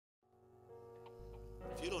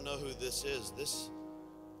don't know who this is,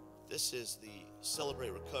 this is the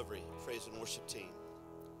Celebrate Recovery praise and worship team.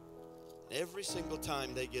 Every single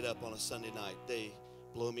time they get up on a Sunday night, they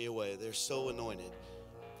blow me away. They're so anointed.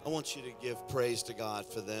 I want you to give praise to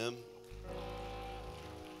God for them.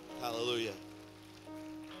 Hallelujah.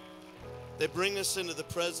 They bring us into the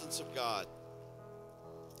presence of God,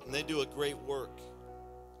 and they do a great work.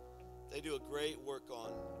 They do a great work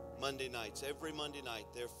on Monday nights. Every Monday night,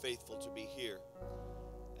 they're faithful to be here.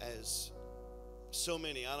 As so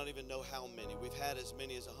many, I don't even know how many. We've had as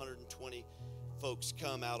many as 120 folks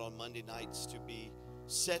come out on Monday nights to be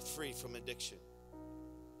set free from addiction.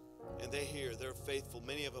 And they're faithful.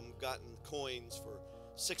 Many of them have gotten coins for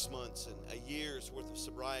 6 months and a year's worth of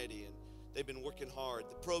sobriety, and they've been working hard.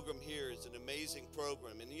 The program here is an amazing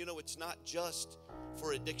program. And you know, it's not just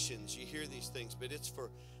for addictions. You hear these things, but it's for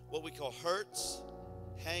what we call hurts,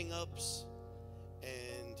 hang-ups,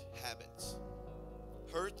 and habits.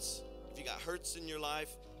 Hurts, if you got hurts in your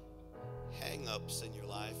life, hang-ups in your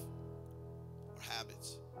life, or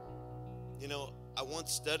habits. You know, I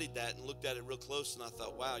once studied that and looked at it real close, and I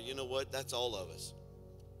thought, wow, you know what? That's all of us.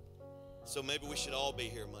 So maybe we should all be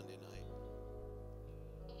here Monday night.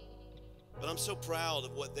 But I'm so proud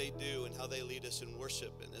of what they do and how they lead us in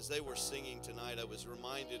worship. And as they were singing tonight, I was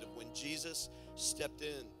reminded of when Jesus stepped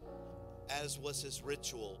in, as was his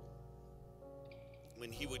ritual,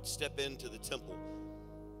 when he would step into the temple.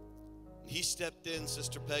 He stepped in,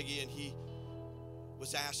 Sister Peggy, and he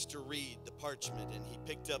was asked to read the parchment, and he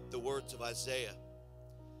picked up the words of Isaiah.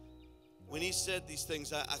 When he said these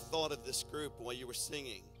things, I thought of this group while you were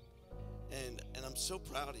singing, and I'm so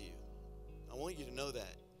proud of you. I want you to know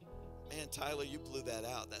that. Man, Tyler, you blew that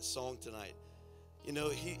out, that song tonight. You know,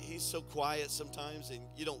 he's so quiet sometimes, and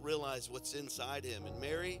you don't realize what's inside him. And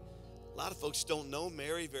Mary, a lot of folks don't know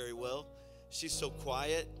Mary very well. She's so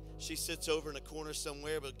quiet. She sits over in a corner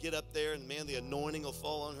somewhere, but get up there and, man, the anointing will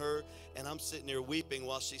fall on her. And I'm sitting there weeping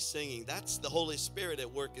while she's singing. That's the Holy Spirit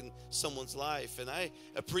at work in someone's life. And I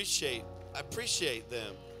appreciate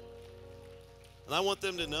them. And I want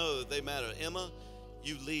them to know that they matter. Emma,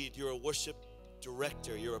 you lead. You're a worship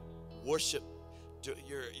director. You're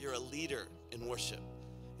a leader in worship.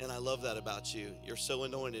 And I love that about you. You're so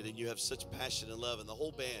anointed, and you have such passion and love. And the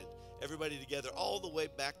whole band, everybody together, all the way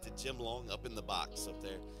back to Jim Long up in the box up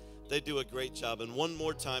there. They do a great job. And one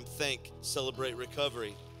more time, thank Celebrate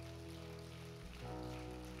Recovery.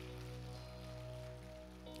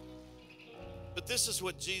 But this is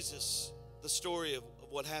what Jesus, the story of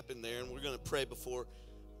what happened there, and we're going to pray before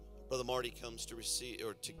Brother Marty comes to receive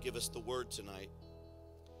or to give us the word tonight.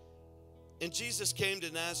 And Jesus came to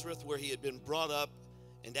Nazareth where he had been brought up,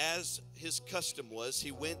 and as his custom was,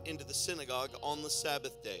 he went into the synagogue on the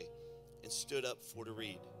Sabbath day and stood up for to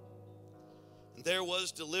read. And there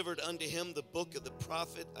was delivered unto him the book of the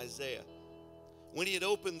prophet Isaiah. When he had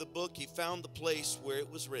opened the book, he found the place where it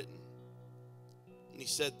was written. And he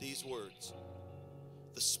said these words,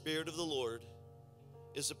 "The Spirit of the Lord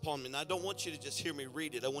is upon me." And I don't want you to just hear me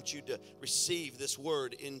read it. I want you to receive this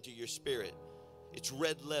word into your spirit. It's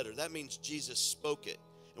red letter. That means Jesus spoke it.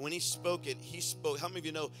 And when he spoke it, he spoke. How many of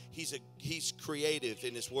you know he's creative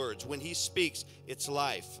in his words? When he speaks, it's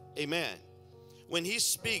life. Amen. When he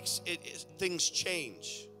speaks, things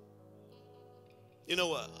change. You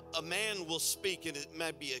know, a man will speak, and it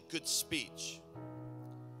might be a good speech.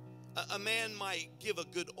 A man might give a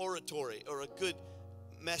good oratory or a good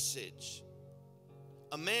message.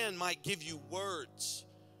 A man might give you words.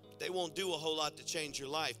 They won't do a whole lot to change your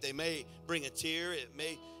life. They may bring a tear. It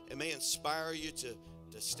may inspire you to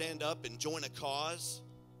stand up and join a cause.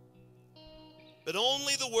 But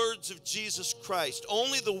only the words of Jesus Christ,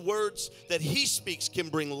 only the words that he speaks can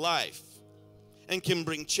bring life and can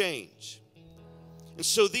bring change. And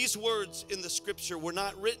so these words in the scripture were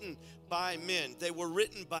not written by men. They were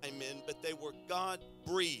written by men, but they were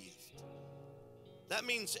God-breathed. That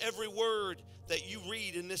means every word that you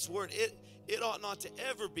read in this word, it ought not to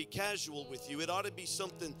ever be casual with you. It ought to be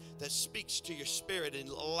something that speaks to your spirit and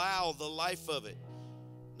allow the life of it.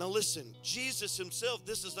 Now listen, Jesus himself,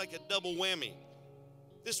 this is like a double whammy.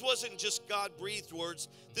 This wasn't just God-breathed words.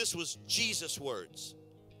 This was Jesus' words.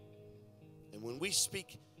 And when we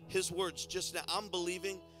speak his words just now, I'm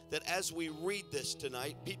believing that as we read this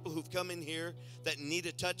tonight, people who've come in here that need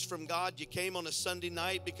a touch from God, you came on a Sunday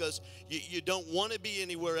night because you don't want to be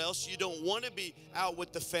anywhere else. You don't want to be out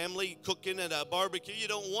with the family cooking at a barbecue. You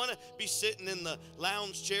don't want to be sitting in the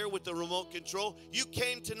lounge chair with the remote control. You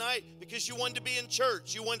came tonight because you wanted to be in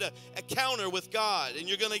church. You wanted to encounter with God, and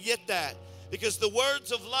you're going to get that because the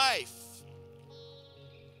words of life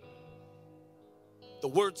are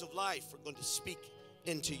going to speak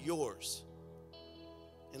into yours.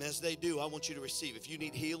 And as they do, I want you to receive. If you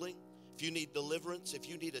need healing, if you need deliverance, if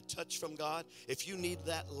you need a touch from God, if you need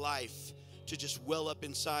that life to just well up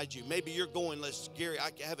inside you. Maybe you're going, Gary,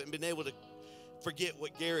 I haven't been able to forget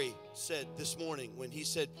what Gary said this morning when he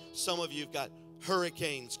said some of you have got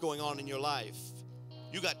hurricanes going on in your life.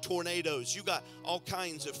 You got tornadoes. You got all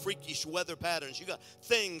kinds of freakish weather patterns. You got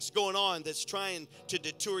things going on that's trying to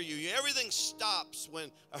deter you. Everything stops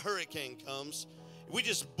when a hurricane comes. We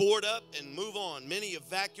just board up and move on. Many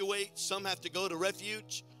evacuate. Some have to go to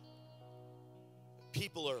refuge.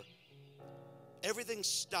 Everything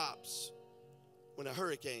stops when a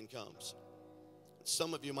hurricane comes.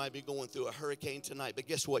 Some of you might be going through a hurricane tonight, but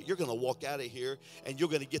guess what? You're going to walk out of here and you're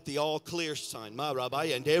going to get the all clear sign. In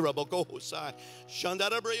the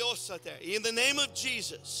name of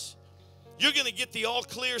Jesus, you're going to get the all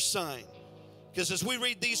clear sign. Because as we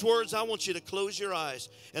read these words, I want you to close your eyes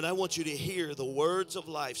and I want you to hear the words of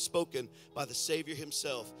life spoken by the Savior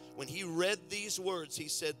himself. When he read these words, he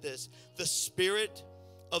said this: "The Spirit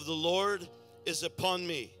of the Lord is upon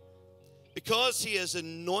me, because he has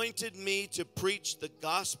anointed me to preach the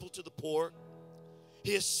gospel to the poor.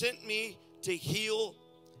 He has sent me to heal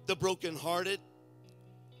the brokenhearted,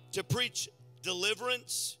 to preach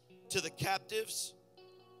deliverance to the captives,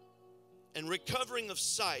 and recovering of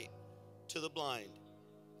sight to the blind,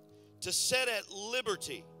 to set at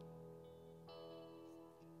liberty."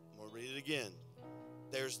 I'm going to read it again.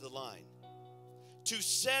 There's the line. "To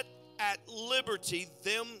set at liberty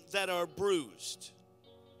them that are bruised,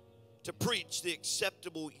 to preach the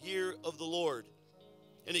acceptable year of the Lord."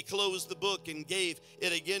 And he closed the book and gave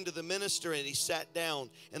it again to the minister, and he sat down.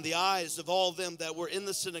 And the eyes of all them that were in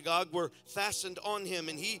the synagogue were fastened on him.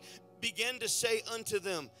 And he began to say unto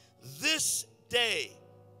them, "This day,"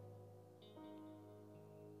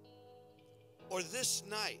 or this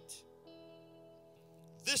night,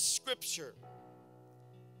 "this scripture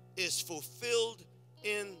is fulfilled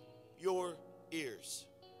in your ears."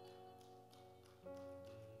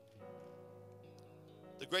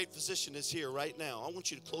 The great physician is here right now. I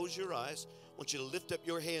want you to close your eyes. I want you to lift up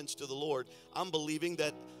your hands to the Lord. I'm believing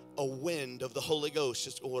that a wind of the Holy Ghost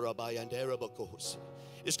is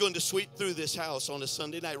going to sweep through this house on a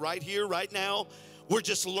Sunday night. Right here, right now, we're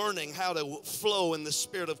just learning how to flow in the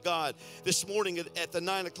Spirit of God. This morning at the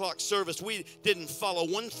 9 o'clock service, we didn't follow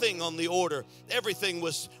one thing on the order. Everything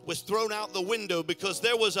was thrown out the window because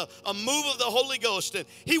there was a move of the Holy Ghost, and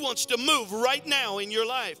he wants to move right now in your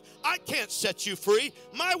life. I can't set you free.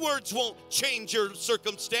 My words won't change your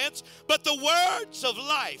circumstance, but the words of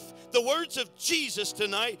life, the words of Jesus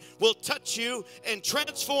tonight will touch you and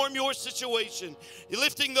transform your situation. You're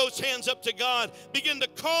lifting those hands up to God. Begin to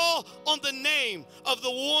call on the name of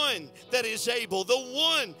the one that is able, the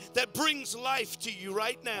one that brings life to you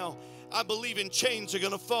right now. I believe in chains are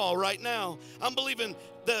going to fall right now. I'm believing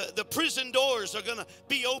the prison doors are going to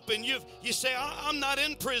be open. You say, "I'm not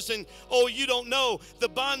in prison." Oh, you don't know the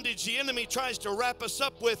bondage the enemy tries to wrap us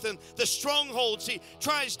up with, and the strongholds he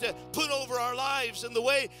tries to put over our lives, and the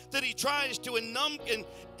way that he tries to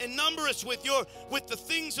ennumber us with the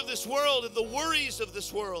things of this world and the worries of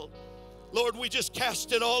this world. Lord, we just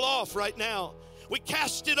cast it all off right now. We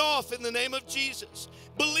cast it off in the name of Jesus.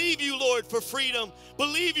 Believe you, Lord, for freedom.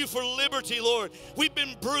 Believe you for liberty, Lord. We've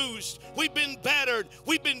been bruised. We've been battered.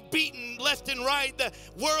 We've been beaten left and right. The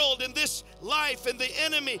world and this life and the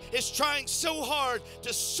enemy is trying so hard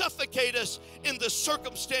to suffocate us in the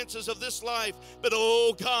circumstances of this life. But,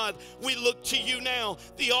 oh, God, we look to you now,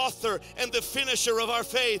 the author and the finisher of our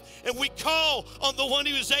faith, and we call on the one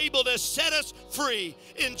who is able to set us free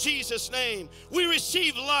in Jesus' name. We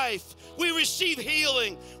receive life. We receive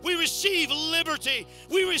healing. We receive liberty.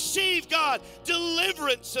 We receive, God,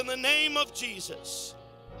 deliverance in the name of Jesus.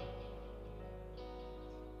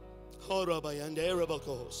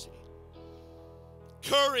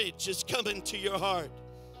 Courage is coming to your heart.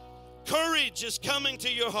 Courage is coming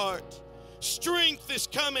to your heart. Strength is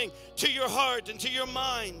coming to your heart and to your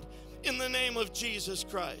mind in the name of Jesus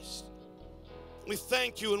Christ. We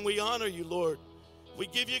thank you and we honor you, Lord. We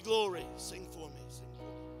give you glory. Sing for me. Sing for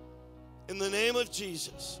me. In the name of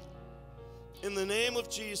Jesus. In the name of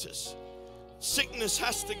Jesus. Sickness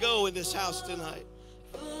has to go in this house tonight.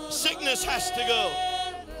 Sickness has to go.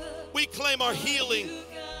 We claim our healing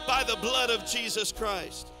by the blood of Jesus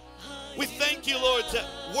Christ. We thank you, Lord, that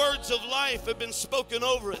words of life have been spoken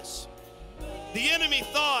over us. The enemy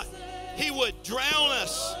thought he would drown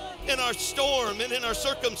us in our storm and in our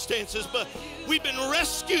circumstances, but we've been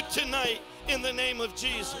rescued tonight in the name of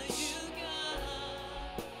Jesus.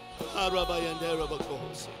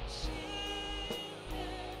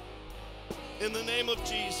 In the name of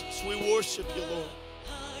Jesus, we worship you, Lord.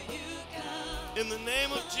 In the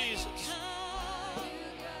name of Jesus.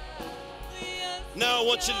 Now I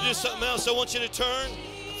want you to do something else. I want you to turn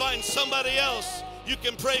and find somebody else you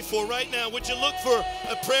can pray for right now. Would you look for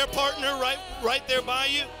a prayer partner right there by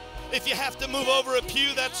you? If you have to move over a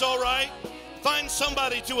pew, that's all right. Find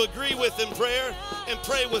somebody to agree with in prayer and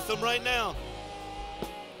pray with them right now.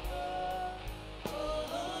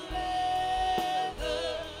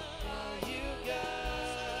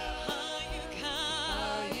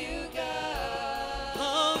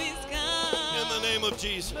 In the name of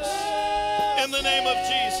Jesus. In the name of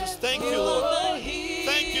Jesus. Thank you, Lord.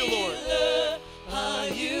 Thank you, Lord. Are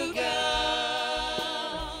you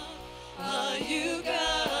God? Are you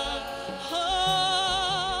God?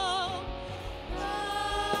 Oh,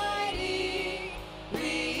 mighty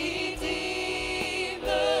Redeemer.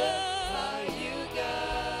 Are you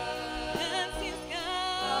God? Yes, He's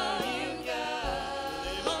God. Are you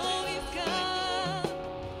God? Oh, He's God.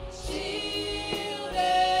 Shield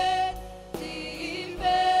and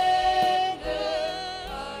defender.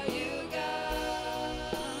 Are you God?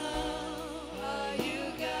 Are you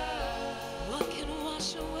God? What can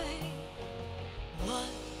wash away?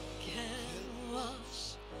 What can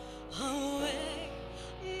wash away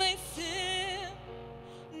my sin?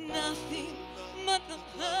 Nothing but the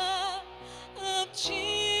blood of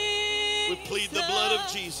Jesus. We plead the blood of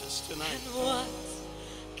Jesus tonight. And what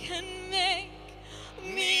can make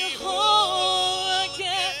me whole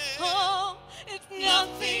again? Oh, it's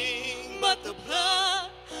nothing but the blood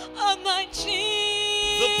of my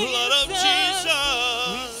Jesus. The blood of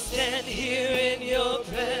Jesus. Stand here in your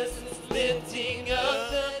presence, lifting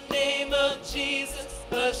up the name of Jesus,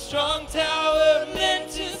 a strong tower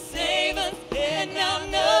meant to save us, and now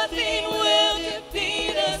nothing will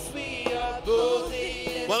defeat us. We are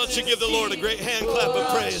boldly. Why don't you give the Lord a great hand clap of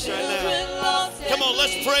praise right now? Come on,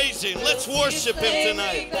 let's praise Him. Let's worship Him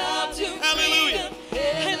tonight. Hallelujah.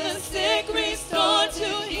 And the sick restored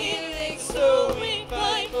to healing. So we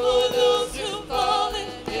fight for those who've fallen,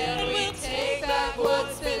 and we'll take back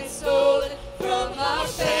what's been stolen from our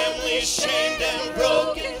Families shamed and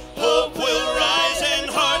broken, hope will rise and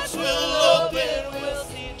hearts will open. We'll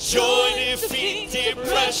see Joy defeat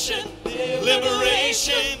depression,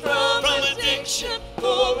 liberation from addiction.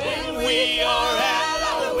 for When we are at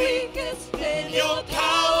our weakest, then your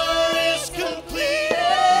power is complete.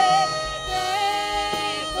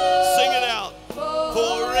 Sing it out.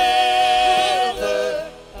 Forever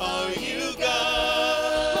are you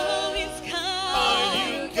God. Oh, He's God. Are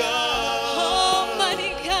you God?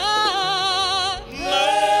 Almighty God.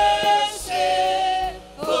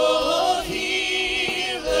 Merciful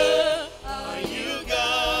healer. Are you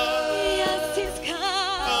God? Yes, He's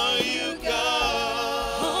God. Are you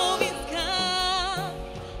God? Oh, He's God.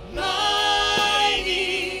 Mighty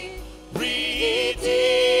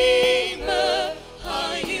Redeemer.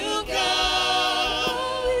 Are you God?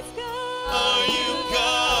 Oh, He's God. Are you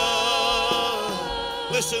God?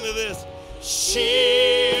 Listen to this.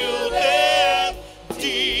 Shield and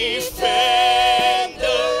defender.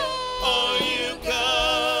 Are you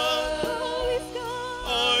God? Oh, He's God.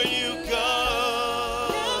 Are you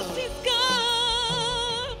God? Yes, He's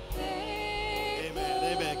God. Amen.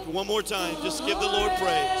 Amen. One more time. Just give the Lord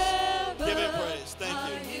praise. Give Him praise. Thank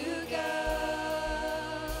you.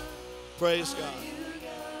 Praise God.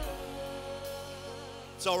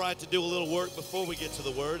 It's all right to do a little work before we get to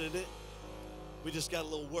the Word, isn't it? We just got a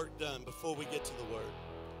little work done before we get to the Word.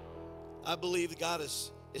 I believe that God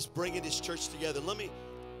is bringing His church together. Let me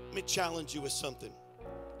challenge you with something.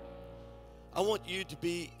 I want you to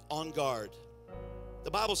be on guard.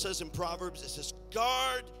 The Bible says in Proverbs, it says,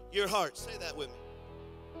 guard your heart. Say that with me.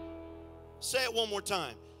 Say it one more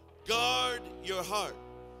time. Guard your heart,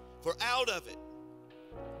 for out of it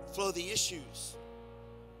flow the issues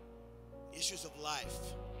of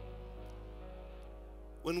life.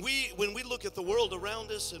 When we look at the world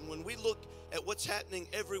around us and when we look at what's happening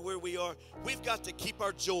everywhere we are, we've got to keep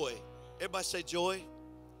our joy. Everybody say joy.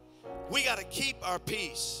 We got to keep our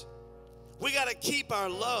peace. We got to keep our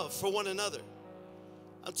love for one another.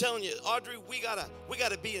 I'm telling you, Audrey, we gotta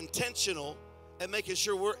be intentional at making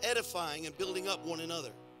sure we're edifying and building up one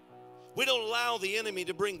another. We don't allow the enemy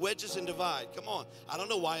to bring wedges and divide. Come on. I don't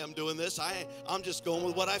know why I'm doing this. I'm just going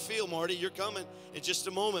with what I feel, Marty. You're coming in just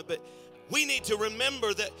a moment. But we need to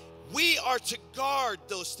remember that we are to guard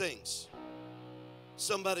those things.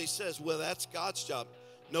 Somebody says, well, that's God's job.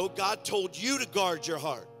 No, God told you to guard your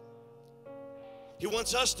heart. He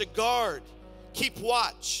wants us to guard, keep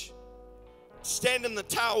watch, stand in the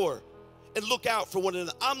tower, and look out for one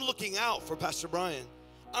another. I'm looking out for Pastor Brian.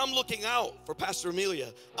 I'm looking out for Pastor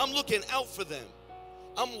Amelia. I'm looking out for them.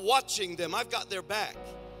 I'm watching them. I've got their back.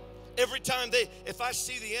 Every time if I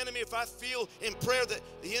see the enemy, if I feel in prayer that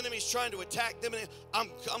the enemy's trying to attack them,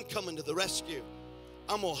 I'm coming to the rescue.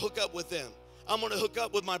 I'm going to hook up with them. I'm going to hook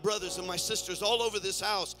up with my brothers and my sisters all over this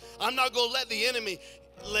house. I'm not going to let the enemy,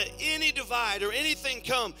 let any divide or anything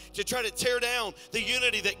come to try to tear down the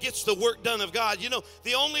unity that gets the work done of God. You know,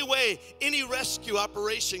 the only way any rescue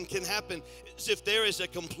operation can happen is if there is a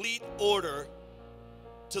complete order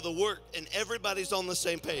to the work and everybody's on the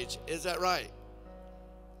same page. Is that right?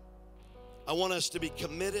 I want us to be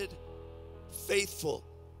committed, faithful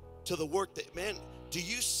to the work that, man, do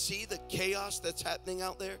you see the chaos that's happening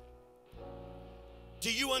out there?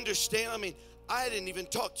 Do you understand? I mean, I didn't even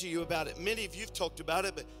talk to you about it. Many of you have talked about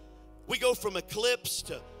it, but we go from eclipse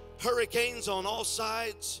to hurricanes on all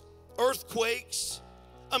sides, earthquakes.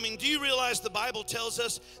 I mean, do you realize the Bible tells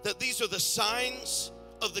us that these are the signs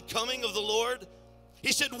of the coming of the Lord?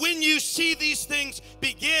 He said, when you see these things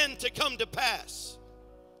begin to come to pass,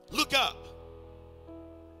 look up.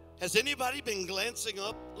 Has anybody been glancing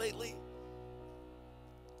up lately?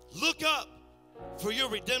 Look up, for your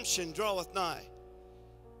redemption draweth nigh.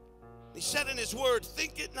 He said in his word,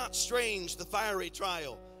 think it not strange, the fiery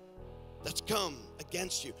trial that's come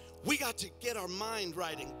against you. We got to get our mind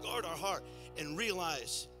right and guard our heart and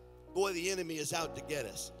realize, boy, the enemy is out to get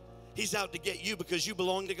us. He's out to get you because you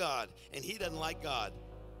belong to God, and he doesn't like God.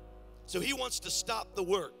 So he wants to stop the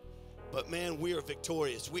work. But man, we are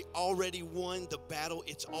victorious. We already won the battle.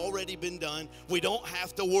 It's already been done. We don't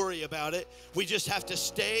have to worry about it. We just have to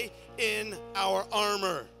stay in our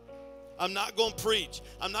armor. I'm not going to preach.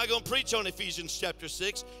 I'm not going to preach on Ephesians chapter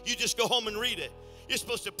 6. You just go home and read it. You're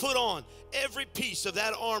supposed to put on every piece of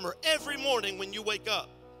that armor every morning when you wake up.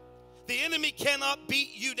 The enemy cannot beat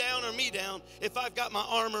you down or me down if I've got my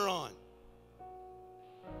armor on.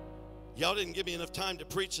 Y'all didn't give me enough time to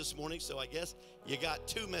preach this morning, so I guess you got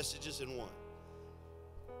two messages in one.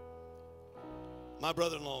 My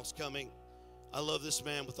brother-in-law is coming. I love this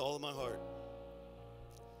man with all of my heart.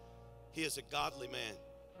 He is a godly man.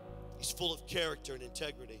 He's full of character and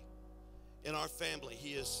integrity. In our family,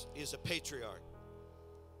 he is a patriarch.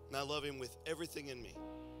 And I love him with everything in me.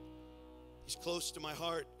 He's close to my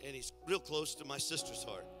heart, and he's real close to my sister's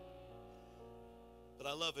heart. But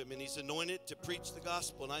I love him, and he's anointed to preach the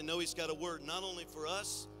gospel. And I know he's got a word not only for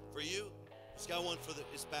us, for you, he's got one for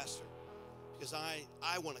his pastor. Because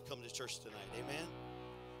I want to come to church tonight, amen?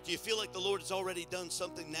 Do you feel like the Lord has already done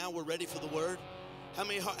something? Now we're ready for the word? How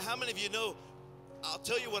many of you know? I'll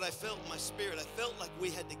tell you what I felt in my spirit. I felt like we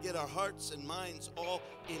had to get our hearts and minds all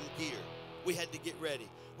in gear. We had to get ready.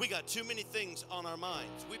 We got too many things on our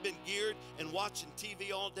minds. We've been geared and watching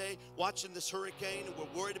TV all day, watching this hurricane, and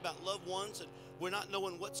we're worried about loved ones, and we're not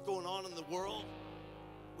knowing what's going on in the world.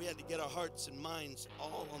 We had to get our hearts and minds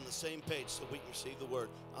all on the same page so we can receive the word.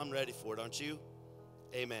 I'm ready for it, aren't you?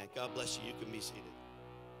 Amen. God bless you. You can be seated.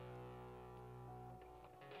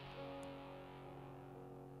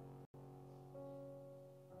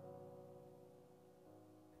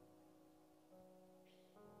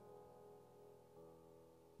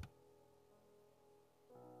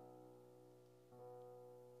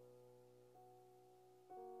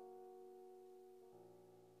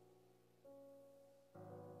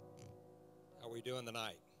 How are we doing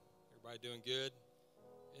tonight? Everybody doing good?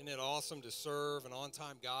 Isn't it awesome to serve an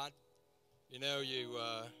on-time God? You know, you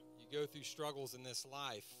go through struggles in this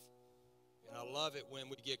life, and I love it when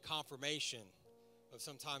we get confirmation of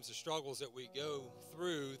sometimes the struggles that we go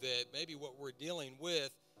through, that maybe what we're dealing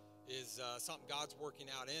with is something God's working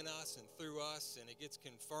out in us and through us, and it gets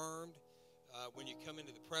confirmed when you come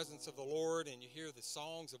into the presence of the Lord and you hear the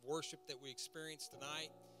songs of worship that we experienced tonight.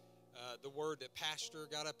 The word that Pastor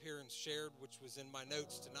got up here and shared, which was in my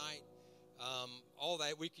notes tonight, all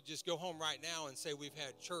that, we could just go home right now and say we've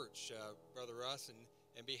had church, Brother Russ,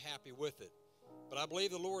 and be happy with it. But I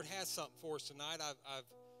believe the Lord has something for us tonight.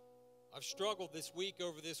 I've struggled this week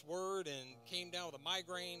over this word and came down with a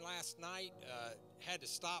migraine last night, had to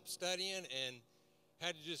stop studying and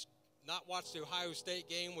had to just not watch the Ohio State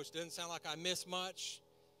game, which doesn't sound like I missed much.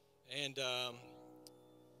 And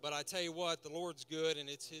but I tell you what, the Lord's good, and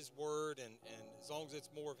it's His word, and as long as it's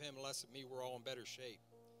more of Him and less of me, we're all in better shape.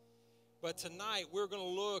 But tonight, we're going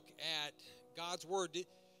to look at God's word.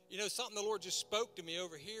 You know, something the Lord just spoke to me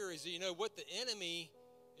over here is, you know, what the enemy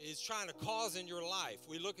is trying to cause in your life.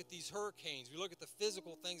 We look at these hurricanes. We look at the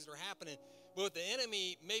physical things that are happening. But what the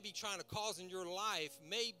enemy may be trying to cause in your life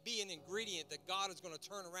may be an ingredient that God is going to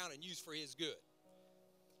turn around and use for His good.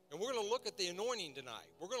 And we're going to look at the anointing tonight.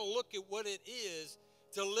 We're going to look at what it is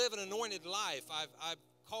to live an anointed life. I've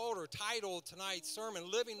called or titled tonight's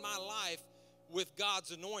sermon, Living My Life with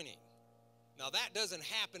God's Anointing. Now, that doesn't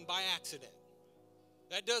happen by accident.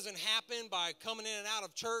 That doesn't happen by coming in and out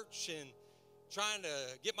of church and trying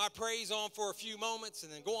to get my praise on for a few moments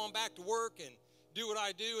and then go on back to work and do what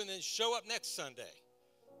I do and then show up next Sunday.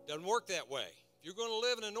 Doesn't work that way. If you're going to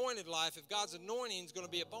live an anointed life, if God's anointing is going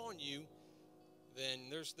to be upon you, then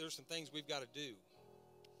there's some things we've got to do.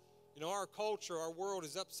 You know, our culture, our world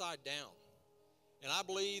is upside down. And I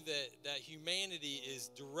believe that humanity is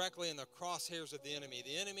directly in the crosshairs of the enemy.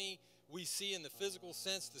 The enemy we see in the physical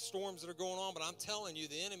sense, the storms that are going on, but I'm telling you,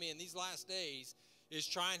 the enemy in these last days is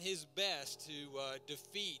trying his best to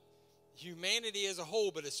defeat humanity as a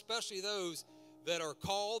whole, but especially those that are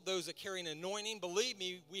called, those that carry an anointing. Believe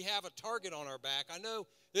me, we have a target on our back. I know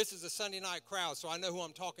this is a Sunday night crowd, so I know who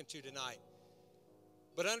I'm talking to tonight.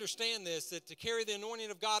 But understand this, that to carry the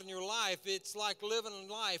anointing of God in your life, it's like living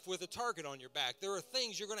life with a target on your back. There are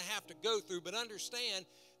things you're going to have to go through, but understand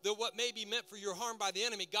that what may be meant for your harm by the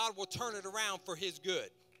enemy, God will turn it around for his good.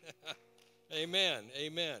 Amen.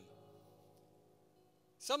 Amen.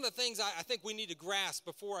 Some of the things I think we need to grasp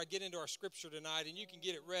before I get into our scripture tonight, and you can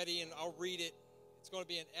get it ready, and I'll read it. It's going to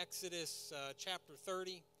be in Exodus chapter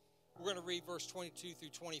 30. We're going to read verse 22 through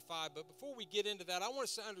 25. But before we get into that, I want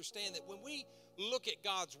us to understand that when we look at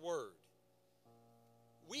God's word,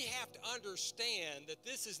 we have to understand that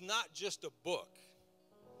this is not just a book.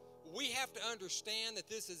 We have to understand that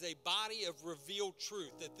this is a body of revealed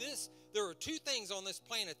truth. That there are two things on this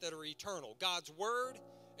planet that are eternal: God's word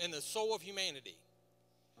and the soul of humanity.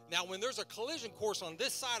 Now, when there's a collision course on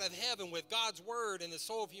this side of heaven with God's word and the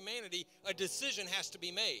soul of humanity, a decision has to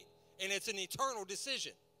be made. And it's an eternal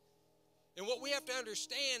decision. And what we have to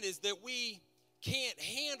understand is that we can't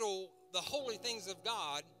handle the holy things of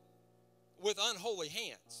God with unholy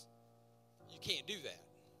hands. You can't do that.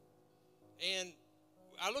 And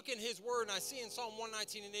I look in his word and I see in Psalm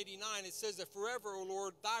 119 and 89, it says that forever, O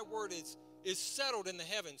Lord, thy word is settled in the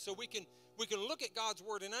heavens. So we can look at God's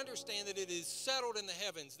word and understand that it is settled in the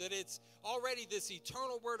heavens, that it's already this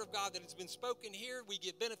eternal word of God that has been spoken here, we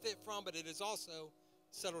get benefit from, but it is also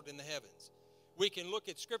settled in the heavens. We can look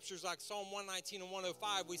at scriptures like Psalm 119 and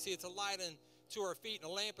 105. We see it's a light unto our feet and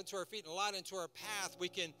a lamp unto our feet and a light unto our path. We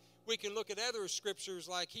can look at other scriptures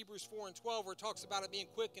like Hebrews 4 and 12, where it talks about it being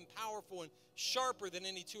quick and powerful and sharper than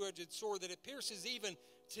any two-edged sword, that it pierces even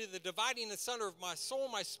to the dividing asunder of my soul,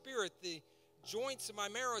 my spirit, the joints of my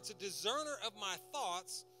marrow. It's a discerner of my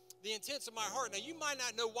thoughts, the intents of my heart. Now, you might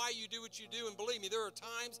not know why you do what you do, and believe me, there are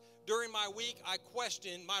times during my week I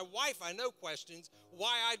question, my wife I know questions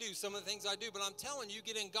why I do some of the things I do, but I'm telling you,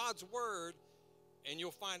 get in God's word and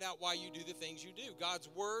you'll find out why you do the things you do. God's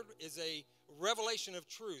word is a revelation of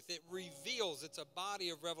truth. It reveals, it's a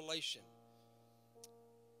body of revelation.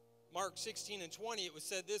 Mark 16 and 20, it was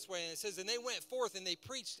said this way, and it says, and they went forth and they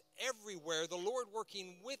preached everywhere, the Lord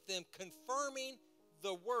working with them, confirming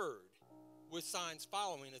the word with signs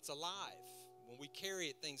following. It's alive. When we carry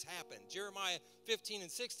it, things happen. Jeremiah 15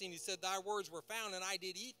 and 16, he said, thy words were found, and I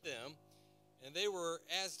did eat them, and they were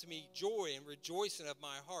as to me joy and rejoicing of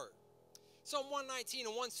my heart. Psalm 119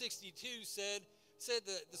 and 162 said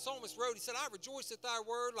the psalmist wrote, he said, I rejoice at thy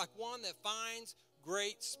word like one that finds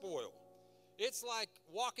great spoil. It's like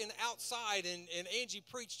walking outside, and Angie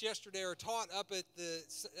preached yesterday or taught up at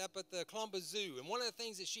the Columbus Zoo, and one of the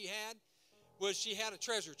things that she had was she had a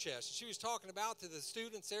treasure chest. She was talking about to the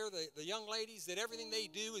students there, the young ladies, that everything they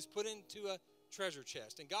do is put into a treasure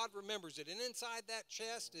chest, and God remembers it, and inside that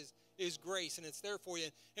chest is grace, and it's there for you.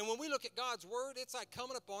 And when we look at God's word, it's like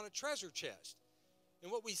coming upon a treasure chest.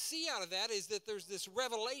 And what we see out of that is that there's this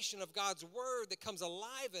revelation of God's word that comes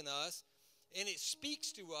alive in us, and it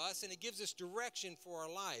speaks to us, and it gives us direction for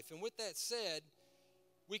our life. And with that said,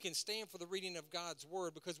 we can stand for the reading of God's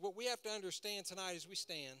word, because what we have to understand tonight as we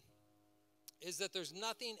stand is that there's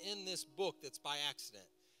nothing in this book that's by accident.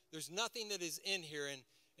 There's nothing that is in here.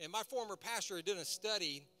 And my former pastor did a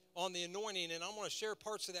study on the anointing, and I'm going to share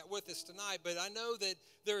parts of that with us tonight, but I know that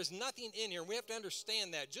there is nothing in here, and we have to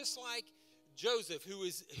understand that. Just like Joseph, who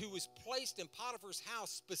was placed in Potiphar's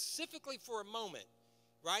house specifically for a moment,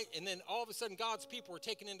 right? And then all of a sudden God's people were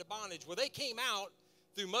taken into bondage. Well, they came out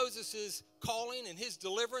through Moses' calling and his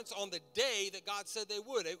deliverance on the day that God said they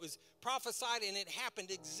would. It was prophesied, and it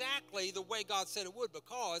happened exactly the way God said it would,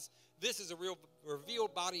 because this is a real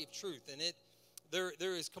revealed body of truth, and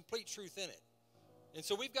there is complete truth in it. And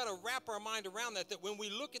so we've got to wrap our mind around that when we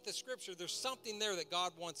look at the scripture, there's something there that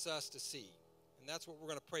God wants us to see. And that's what we're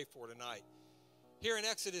going to pray for tonight. Here in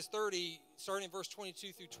Exodus 30, starting in verse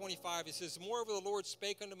 22 through 25, it says, moreover the Lord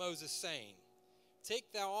spake unto Moses, saying,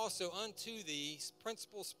 take thou also unto thee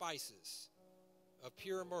principal spices of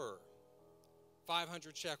pure myrrh,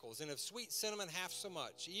 500 shekels, and of sweet cinnamon half so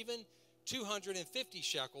much, even 250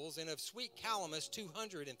 shekels, and of sweet calamus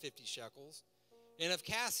 250 shekels, and of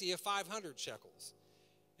cassia 500 shekels.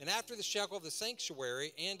 And after the shekel of the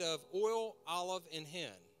sanctuary, and of oil, olive, and hin.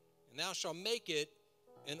 And thou shalt make it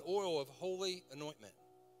an oil of holy anointment,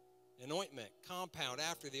 an ointment compound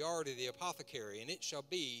after the art of the apothecary, and it shall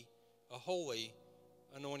be a holy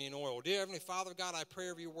anointing oil. Dear Heavenly Father, God, I pray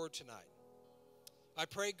over your word tonight. I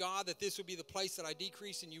pray, God, that this would be the place that I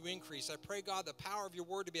decrease and you increase. I pray, God, the power of your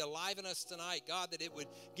word to be alive in us tonight. God, that it would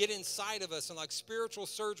get inside of us, and like spiritual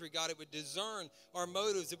surgery, God, it would discern our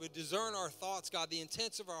motives. It would discern our thoughts, God, the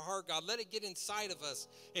intents of our heart. God, let it get inside of us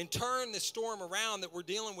and turn the storm around that we're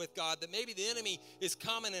dealing with, God, that maybe the enemy is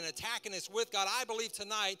coming and attacking us with. God, I believe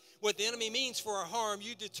tonight what the enemy means for our harm,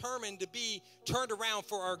 you determined to be turned around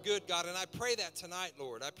for our good, God. And I pray that tonight,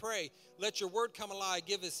 Lord. I pray, let your word come alive.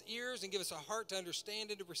 Give us ears and give us a heart to understand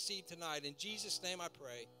and to receive tonight. In Jesus' name I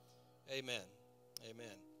pray. Amen.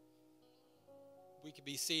 Amen. We can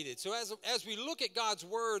be seated. So as we look at God's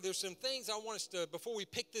word, there's some things I want us to, before we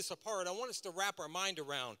pick this apart, I want us to wrap our mind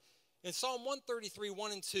around. In Psalm 133,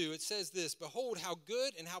 1 and 2, it says this, "Behold, how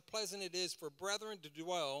good and how pleasant it is for brethren to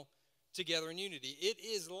dwell together in unity. It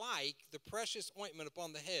is like the precious ointment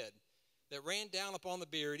upon the head that ran down upon the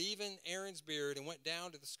beard, even Aaron's beard, and went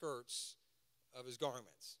down to the skirts of his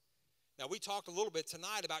garments." Now, we talked a little bit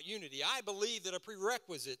tonight about unity. I believe that a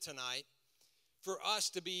prerequisite tonight for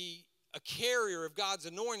us to be a carrier of God's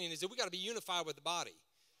anointing is that we got to be unified with the body.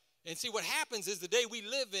 And see, what happens is the day we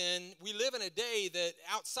live in a day that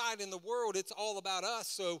outside in the world, it's all about us.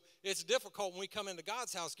 So it's difficult when we come into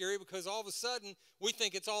God's house, Gary, because all of a sudden we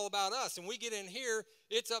think it's all about us. And we get in here,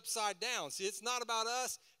 it's upside down. See, it's not about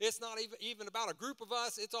us. It's not even about a group of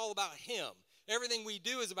us. It's all about him. Everything we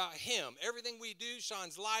do is about him. Everything we do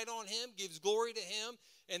shines light on him, gives glory to him.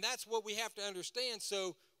 And that's what we have to understand.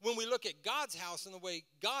 So when we look at God's house and the way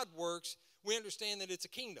God works, we understand that it's a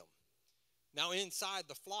kingdom. Now, inside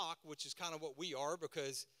the flock, which is kind of what we are,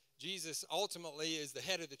 because Jesus ultimately is the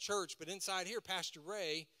head of the church, but inside here, Pastor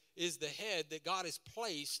Ray is the head that God has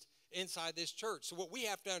placed inside this church. So what we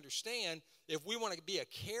have to understand, if we want to be a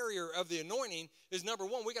carrier of the anointing, is number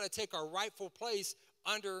one, we got to take our rightful place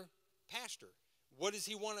under pastor. What does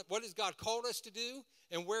he want? What has God called us to do,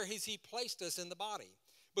 and where has he placed us in the body?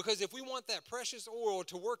 Because if we want that precious oil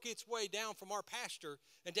to work its way down from our pastor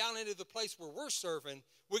and down into the place where we're serving,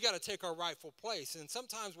 we got to take our rightful place. And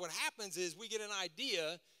sometimes what happens is we get an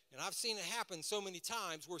idea, and I've seen it happen so many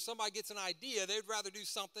times, where somebody gets an idea, they'd rather do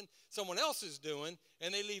something someone else is doing,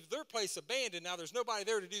 and they leave their place abandoned. Now there's nobody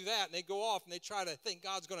there to do that, and they go off and they try to think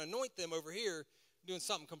God's going to anoint them over here doing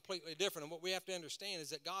something completely different. And what we have to understand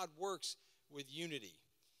is that God works with unity.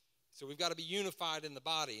 So we've got to be unified in the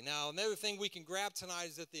body. Now, another thing we can grab tonight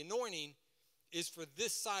is that the anointing is for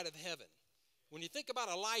this side of heaven. When you think about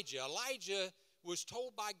Elijah, Elijah was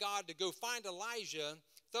told by God to go find Elijah,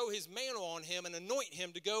 throw his mantle on him, and anoint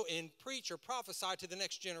him to go and preach or prophesy to the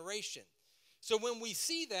next generation. So when we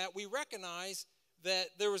see that, we recognize that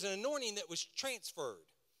there was an anointing that was transferred.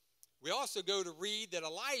 We also go to read that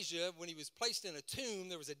Elijah, when he was placed in a tomb,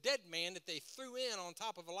 there was a dead man that they threw in on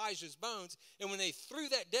top of Elijah's bones. And when they threw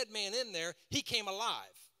that dead man in there, he came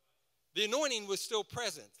alive. The anointing was still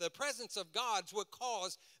present. The presence of God's what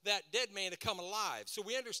caused that dead man to come alive. So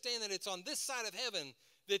we understand that it's on this side of heaven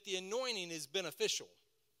that the anointing is beneficial.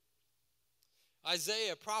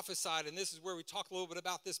 Isaiah prophesied, and this is where we talk a little bit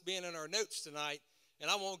about this being in our notes tonight. And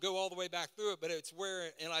I won't go all the way back through it, but it's where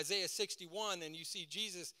in Isaiah 61, and you see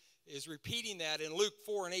Jesus is repeating that in Luke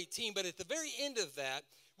 4 and 18. But at the very end of that,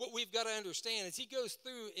 what we've got to understand is he goes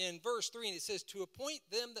through in verse 3, and it says, "To appoint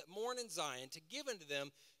them that mourn in Zion, to give unto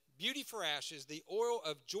them beauty for ashes, the oil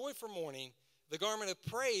of joy for mourning, the garment of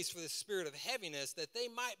praise for the spirit of heaviness, that they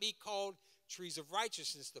might be called trees of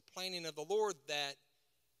righteousness, the planting of the Lord, that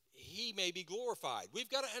he may be glorified." We've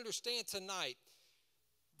got to understand tonight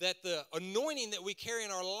that the anointing that we carry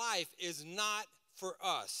in our life is not for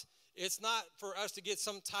us. It's not for us to get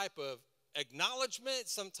some type of acknowledgement,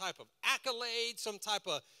 some type of accolade, some type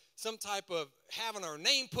of having our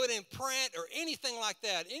name put in print or anything like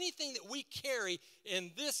that. Anything that we carry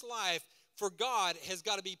in this life for God has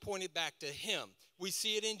got to be pointed back to him. We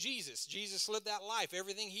see it in Jesus. Jesus lived that life,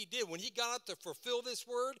 everything he did. When he got up to fulfill this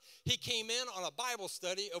word, he came in on a Bible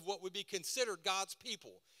study of what would be considered God's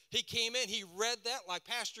people. He came in, he read that, like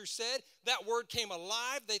Pastor said, that word came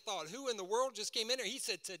alive. They thought, who in the world just came in here? He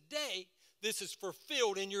said, today, this is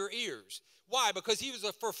fulfilled in your ears. Why? Because he was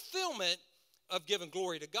a fulfillment of giving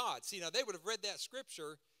glory to God. See, now they would have read that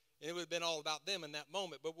scripture, and it would have been all about them in that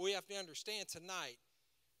moment. But we have to understand tonight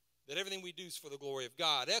that everything we do is for the glory of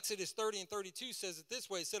God. Exodus 30 and 32 says it this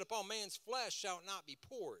way. It said, "Upon man's flesh shall not be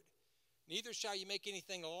poured, neither shall you make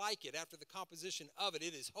anything like it after the composition of it.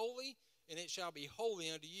 It is holy, and it shall be holy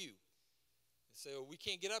unto you. So we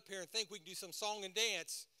can't get up here and think we can do some song and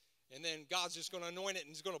dance, and then God's just going to anoint it and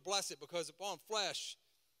he's going to bless it, because upon flesh,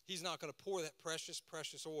 he's not going to pour that precious,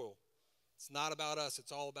 precious oil. It's not about us.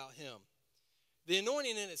 It's all about him. The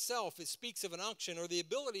anointing in itself, it speaks of an unction, or the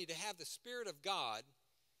ability to have the Spirit of God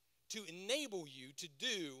to enable you to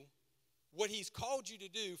do what he's called you to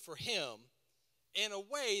do for him in a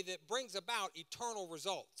way that brings about eternal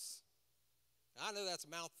results. Now, I know that's a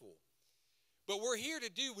mouthful. But we're here to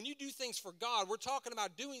do, when you do things for God, we're talking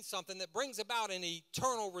about doing something that brings about an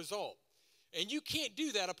eternal result. And you can't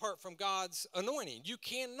do that apart from God's anointing. You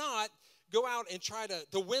cannot go out and try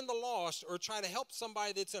to win the lost or try to help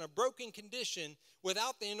somebody that's in a broken condition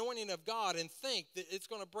without the anointing of God and think that it's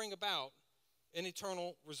going to bring about an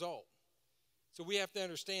eternal result. So we have to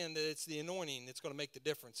understand that it's the anointing that's going to make the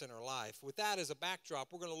difference in our life. With that as a backdrop,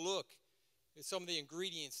 we're going to look at some of the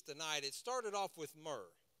ingredients tonight. It started off with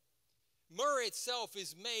myrrh. Myrrh itself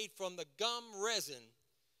is made from the gum resin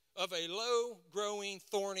of a low-growing,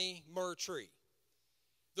 thorny myrrh tree.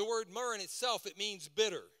 The word myrrh in itself, it means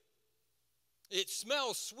bitter. It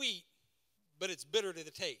smells sweet, but it's bitter to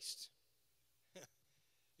the taste.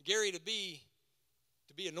 Gary, to be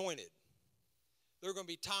anointed, there are going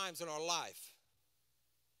to be times in our life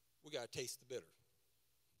we got to taste the bitter.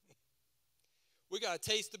 We got to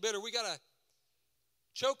taste the bitter. We got to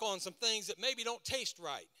choke on some things that maybe don't taste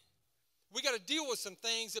right. We got to deal with some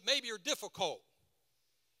things that maybe are difficult.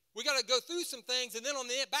 We got to go through some things, and then on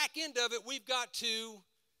the back end of it, we've got to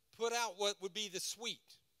put out what would be the sweet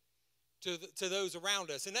to those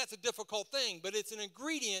around us. And that's a difficult thing, but it's an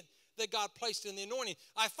ingredient that God placed in the anointing.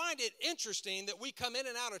 I find it interesting that we come in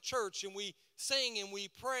and out of church and we sing and we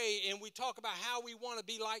pray and we talk about how we want to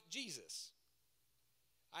be like Jesus.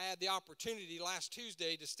 I had the opportunity last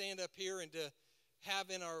Tuesday to stand up here and to have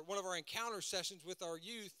in one of our encounter sessions with our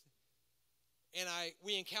youth, and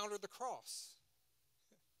we encountered the cross.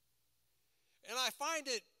 And I find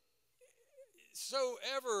it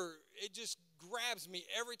it just grabs me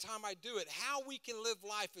every time I do it, how we can live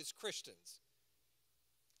life as Christians.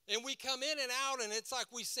 And we come in and out, and it's like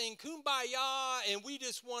we sing Kumbaya, and we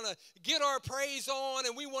just want to get our praise on,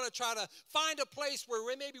 and we want to try to find a place where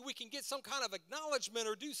maybe we can get some kind of acknowledgement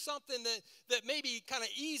or do something that maybe kind of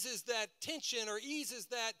eases that tension or eases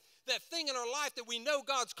that thing in our life that we know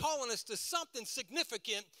God's calling us to something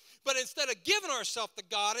significant. But instead of giving ourselves to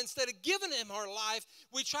God, instead of giving him our life,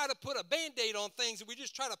 we try to put a Band-Aid on things, and we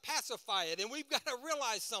just try to pacify it. And we've got to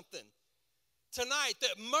realize something tonight,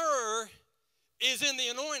 that myrrh is in the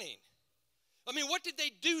anointing. I mean, what did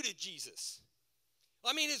they do to Jesus?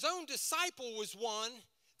 I mean, his own disciple was one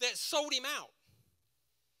that sold him out.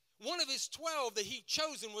 One of his 12 that he'd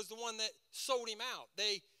chosen was the one that sold him out.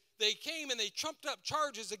 They came and they trumped up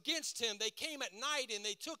charges against him. They came at night and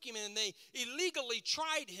they took him and they illegally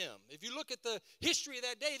tried him. If you look at the history of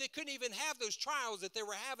that day, they couldn't even have those trials that they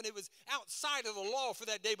were having. It was outside of the law for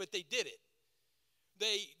that day, but they did it.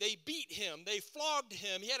 They beat him. They flogged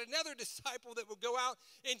him. He had another disciple that would go out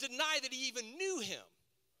and deny that he even knew him.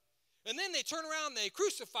 And then they turned around and they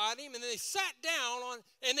crucified him, and they sat down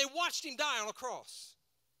and they watched him die on a cross.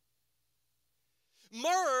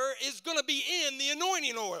 Myrrh is going to be in the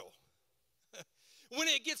anointing oil. When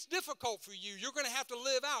it gets difficult for you, you're going to have to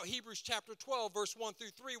live out Hebrews chapter 12, verse 1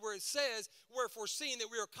 through 3, where it says, "Wherefore, seeing that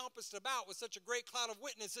we are compassed about with such a great cloud of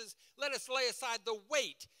witnesses, let us lay aside the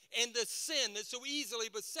weight and the sin that so easily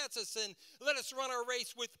besets us, and let us run our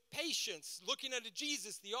race with patience, looking unto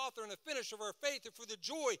Jesus, the author and the finisher of our faith, and for the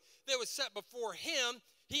joy that was set before him,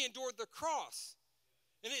 he endured the cross."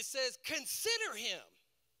 And it says, consider him.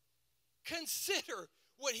 Consider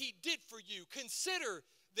what he did for you. Consider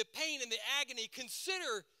the pain and the agony.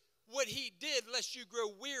 Consider what he did, lest you grow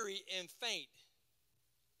weary and faint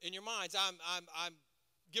in your minds. I'm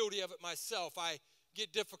guilty of it myself. I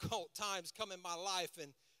get difficult times come in my life,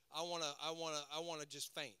 and I want to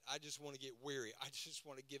just faint. I just want to get weary. I just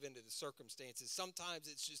want to give in to the circumstances. Sometimes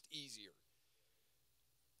it's just easier.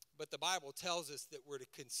 But the Bible tells us that we're to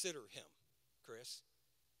consider him, Chris,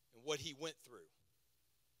 and what he went through.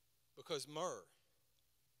 Because myrrh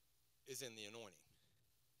is in the anointing.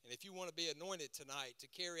 And if you want to be anointed tonight to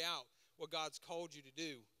carry out what God's called you to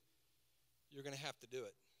do, you're going to have to do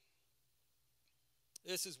it.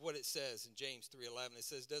 This is what it says in James 3:11. It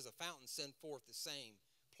says, "Does a fountain send forth the same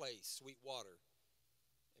place, sweet water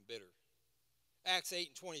and bitter?" Acts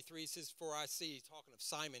 8:23 says, "For I see," talking of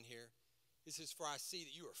Simon here, he says, "For I see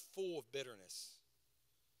that you are full of bitterness."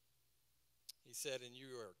 He said, "And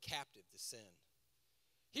you are captive to sin."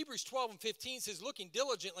 Hebrews 12:15 says, "Looking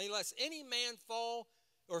diligently, lest any man fall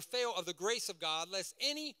or fail of the grace of God, lest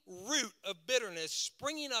any root of bitterness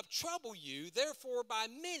springing up trouble you, therefore by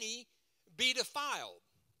many be defiled.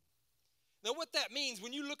 Now what that means,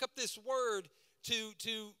 when you look up this word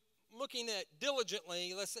to looking at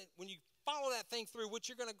diligently, let's say when you follow that thing through, what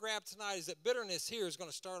you're going to grab tonight is that bitterness here is going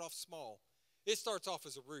to start off small. It starts off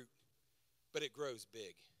as a root, but it grows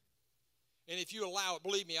big. And if you allow it,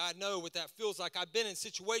 believe me, I know what that feels like. I've been in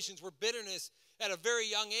situations where bitterness at a very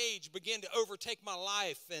young age began to overtake my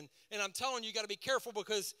life. And I'm telling you, you got to be careful,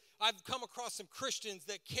 because I've come across some Christians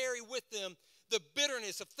that carry with them the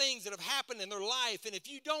bitterness of things that have happened in their life. And if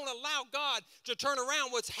you don't allow God to turn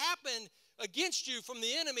around what's happened against you from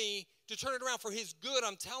the enemy, to turn it around for his good,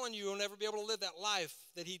 I'm telling you, you'll never be able to live that life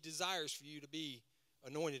that he desires for you to be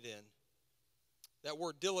anointed in. That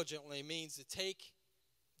word diligently means to take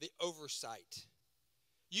the oversight.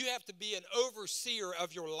 You have to be an overseer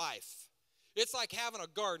of your life. It's like having a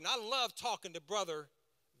garden. I love talking to Brother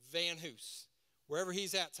Van Hoos, wherever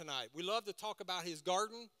he's at tonight. We love to talk about his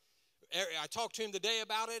garden. I talked to him today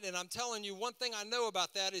about it, and I'm telling you, one thing I know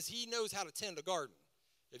about that is he knows how to tend a garden.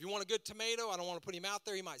 If you want a good tomato, I don't want to put him out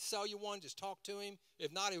there. He might sell you one. Just talk to him.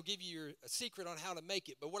 If not, he'll give you a secret on how to make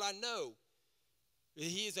it. But what I know,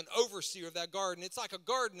 he is an overseer of that garden. It's like a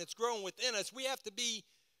garden that's grown within us. We have to be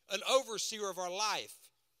an overseer of our life.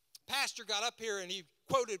 Pastor got up here and he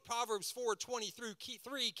quoted Proverbs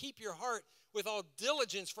 4:23, keep your heart with all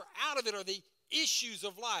diligence, for out of it are the issues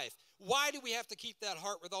of life. Why do we have to keep that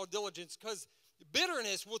heart with all diligence? Because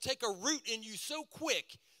bitterness will take a root in you so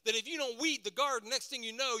quick that if you don't weed the garden, next thing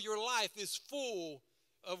you know, your life is full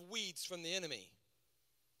of weeds from the enemy.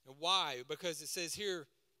 And why? Because it says here,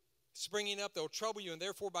 springing up, they'll trouble you, and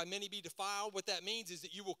therefore by many be defiled. What that means is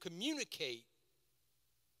that you will communicate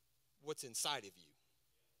what's inside of you.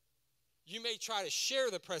 You may try to share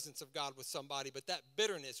the presence of God with somebody, but that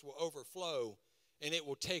bitterness will overflow and it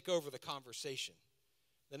will take over the conversation.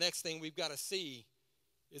 The next thing we've got to see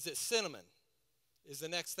is that cinnamon is the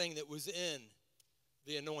next thing that was in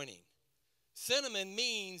the anointing. Cinnamon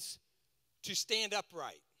means to stand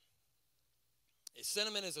upright.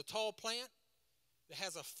 Cinnamon is a tall plant that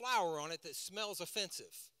has a flower on it that smells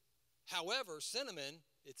offensive. However, cinnamon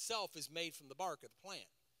itself is made from the bark of the plant.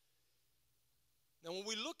 Now, when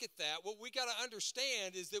we look at that, what we got to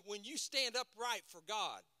understand is that when you stand upright for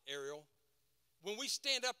God, Ariel, when we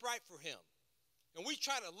stand upright for him, and we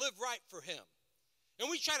try to live right for him, and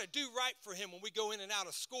we try to do right for him when we go in and out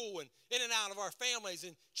of school and in and out of our families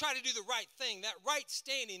and try to do the right thing, that right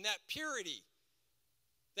standing, that purity,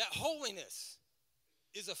 that holiness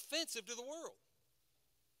is offensive to the world.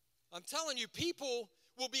 I'm telling you, people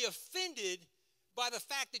will be offended by the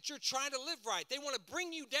fact that you're trying to live right. They want to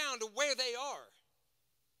bring you down to where they are.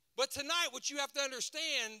 But tonight, what you have to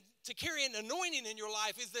understand to carry an anointing in your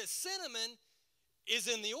life is that cinnamon is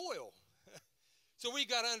in the oil. So we've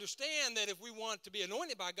got to understand that if we want to be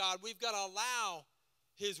anointed by God, we've got to allow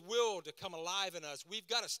his will to come alive in us. We've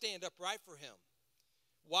got to stand upright for him.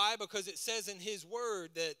 Why? Because it says in his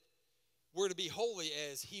word that we're to be holy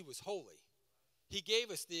as he was holy. He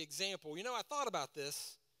gave us the example. You know, I thought about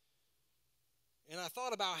this, and I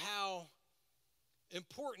thought about how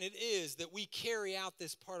important it is that we carry out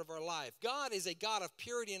this part of our life. God is a God of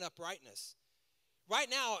purity and uprightness. Right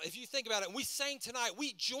now, if you think about it, we sang tonight,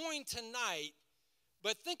 we joined tonight,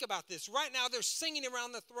 but think about this. Right now, they're singing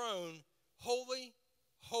around the throne, holy,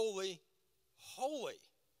 holy, holy.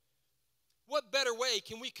 What better way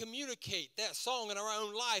can we communicate that song in our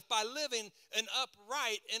own life by living an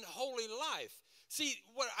upright and holy life? See,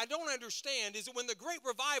 what I don't understand is that when the great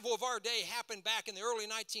revival of our day happened back in the early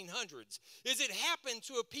 1900s, is it happened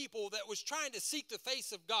to a people that was trying to seek the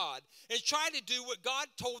face of God and try to do what God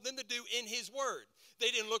told them to do in his word.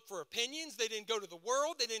 They didn't look for opinions. They didn't go to the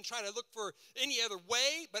world. They didn't try to look for any other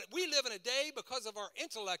way. But we live in a day, because of our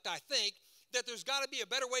intellect, I think, that there's got to be a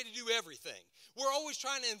better way to do everything. We're always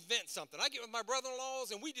trying to invent something. I get with my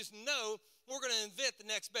brother-in-laws, and we just know we're going to invent the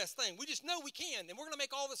next best thing. We just know we can, and we're going to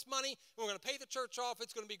make all this money, and we're going to pay the church off.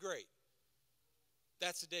 It's going to be great.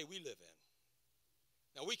 That's the day we live in.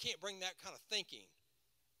 Now, we can't bring that kind of thinking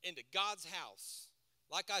into God's house.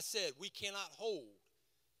 Like I said, we cannot hold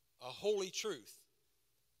a holy truth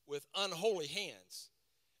with unholy hands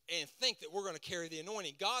and think that we're going to carry the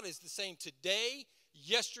anointing. God is the same today,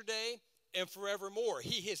 yesterday, and forevermore.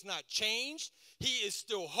 He has not changed. He is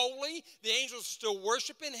still holy. The angels are still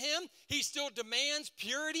worshiping him. He still demands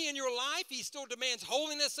purity in your life. He still demands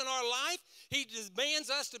holiness in our life. He demands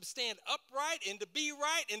us to stand upright and to be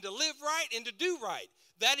right and to live right and to do right.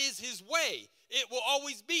 That is his way. It will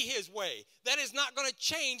always be his way. That is not going to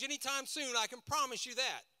change anytime soon. I can promise you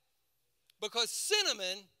that. Because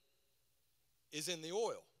cinnamon is in the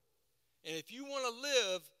oil. And if you want to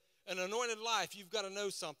live an anointed life, you've got to know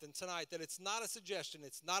something tonight, that it's not a suggestion,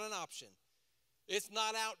 it's not an option, it's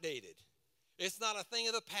not outdated, it's not a thing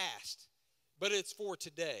of the past, but it's for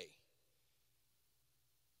today.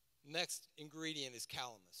 Next ingredient is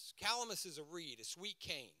calamus. Calamus is a reed, a sweet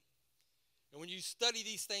cane. And when you study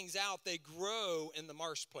these things out, they grow in the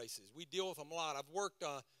marsh places. We deal with them a lot. I've worked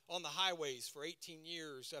on the highways for 18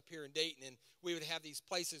 years up here in Dayton, and we would have these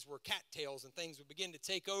places where cattails and things would begin to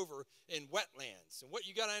take over in wetlands. And what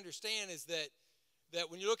you got to understand is that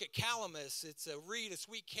when you look at calamus, it's a reed, a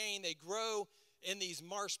sweet cane. They grow in these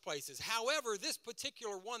marsh places. However, this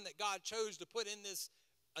particular one that God chose to put in this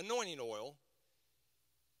anointing oil,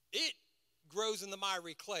 it grows in the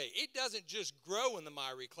miry clay. It doesn't just grow in the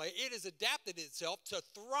miry clay. It has adapted itself to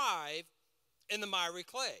thrive in the miry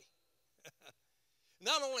clay.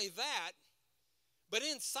 Not only that, but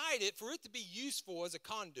inside it, for it to be useful as a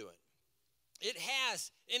conduit, it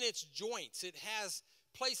has in its joints, it has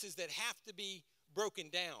places that have to be broken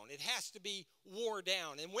down. It has to be worn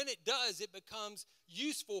down. And when it does, it becomes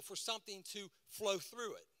useful for something to flow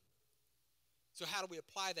through it. So how do we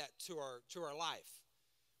apply that to our life?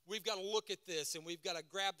 We've got to look at this, and we've got to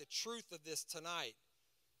grab the truth of this tonight.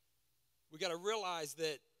 We've got to realize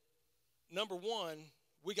that, number one,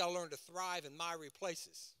 we got to learn to thrive in miry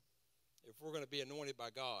places if we're going to be anointed by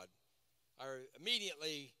God. I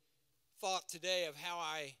immediately thought today of how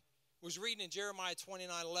I was reading in Jeremiah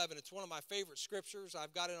 29:11. It's one of my favorite scriptures.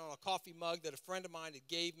 I've got it on a coffee mug that a friend of mine had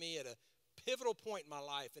gave me at a pivotal point in my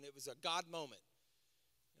life, and it was a God moment.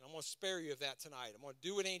 And I'm going to spare you of that tonight. I'm going to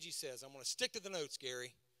do what Angie says. I'm going to stick to the notes,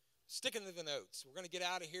 Gary. Sticking to the notes. We're going to get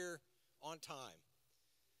out of here on time.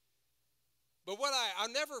 But what I'll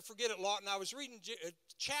never forget it, Lawton. I was reading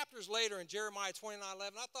chapters later in Jeremiah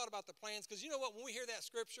 29:11. I thought about the plans, because you know what? When we hear that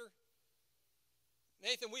scripture,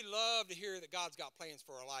 Nathan, we love to hear that God's got plans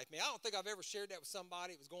for our life. Man, I don't think I've ever shared that with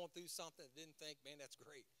somebody that was going through something and didn't think, man, that's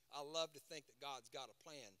great. I love to think that God's got a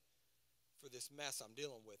plan for this mess I'm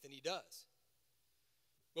dealing with, and he does.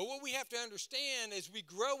 But what we have to understand is we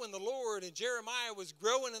grow in the Lord, and Jeremiah was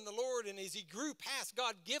growing in the Lord, and as he grew past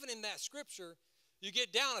God giving him that scripture, you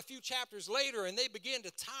get down a few chapters later, and they begin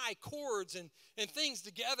to tie cords and things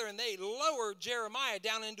together, and they lower Jeremiah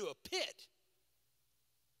down into a pit.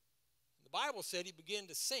 The Bible said he began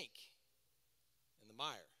to sink in the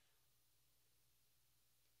mire.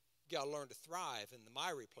 You got to learn to thrive in the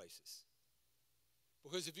miry places.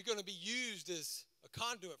 Because if you're going to be used as a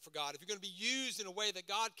conduit for God, if you're going to be used in a way that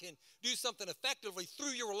God can do something effectively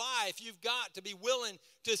through your life, you've got to be willing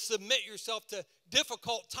to submit yourself to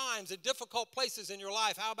difficult times and difficult places in your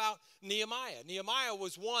life. How about Nehemiah? Nehemiah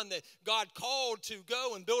was one that God called to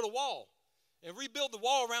go and build a wall and rebuild the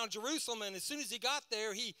wall around Jerusalem, and as soon as he got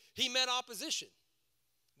there, he met opposition.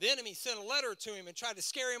 The enemy sent a letter to him and tried to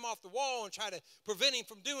scare him off the wall and try to prevent him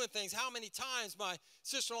from doing things. How many times, my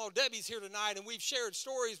sister-in-law Debbie's here tonight, and we've shared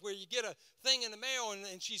stories where you get a thing in the mail,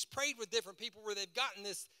 and she's prayed with different people where they've gotten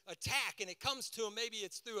this attack, and it comes to them. Maybe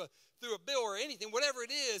it's through a bill or anything, whatever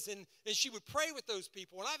it is, and she would pray with those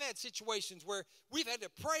people. And I've had situations where we've had to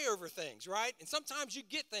pray over things, right? And sometimes you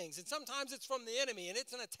get things, and sometimes it's from the enemy, and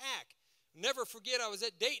it's an attack. Never forget, I was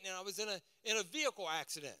at Dayton, and I was in a vehicle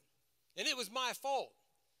accident, and it was my fault.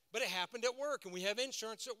 But it happened at work, and we have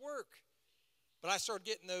insurance at work. But I started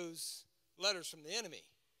getting those letters from the enemy.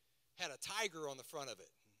 Had a tiger on the front of it.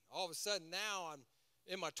 All of a sudden now I'm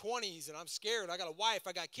in my 20s, and I'm scared. I got a wife,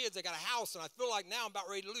 I got kids, I got a house, and I feel like now I'm about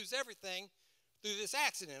ready to lose everything through this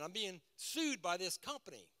accident. I'm being sued by this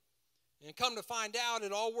company. And come to find out,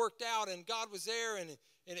 it all worked out, and God was there, and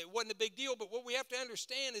it wasn't a big deal. But what we have to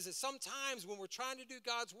understand is that sometimes when we're trying to do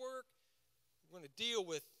God's work, we're going to deal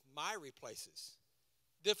with miry places.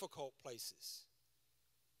 Difficult places.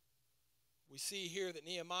 We see here that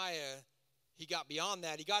Nehemiah, he got beyond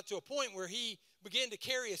that. He got to a point where he began to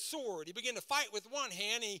carry a sword. He began to fight with one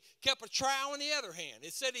hand. He kept a trowel in the other hand.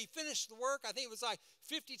 It said he finished the work. I think it was like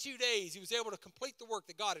 52 days. He was able to complete the work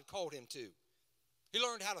that God had called him to. He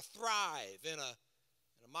learned how to thrive in a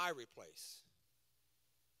miry place.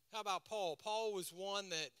 How about Paul? Paul was one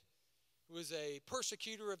that was a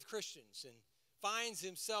persecutor of Christians and finds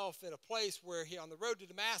himself in a place where on the road to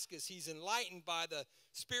Damascus, he's enlightened by the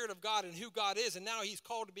Spirit of God and who God is, and now he's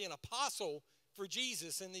called to be an apostle for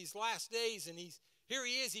Jesus in these last days, and here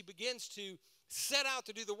he is. He begins to set out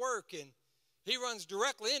to do the work, and he runs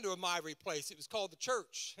directly into a miry place. It was called the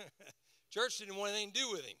church. Church didn't want anything to do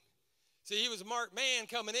with him. See, he was a marked man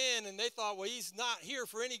coming in, and they thought, well, he's not here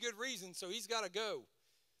for any good reason, so he's got to go.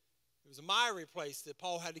 It was a miry place that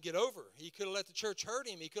Paul had to get over. He could have let the church hurt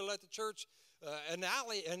him. He could have let the church what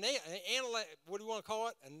do you want to call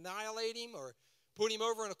it? Annihilate him or put him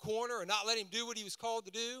over in a corner or not let him do what he was called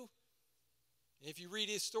to do. And if you read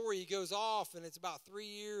his story, he goes off, and it's about 3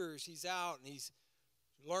 years he's out, and he's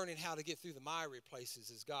learning how to get through the miry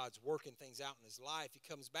places as God's working things out in his life. He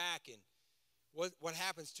comes back, and what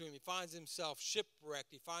happens to him? He finds himself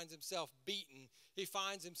shipwrecked. He finds himself beaten. He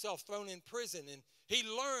finds himself thrown in prison. And he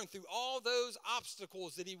learned through all those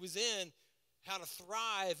obstacles that he was in how to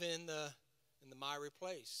thrive in the miry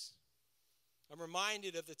place. I'm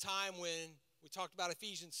reminded of the time when we talked about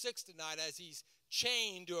Ephesians 6 tonight. As he's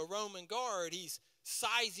chained to a Roman guard, he's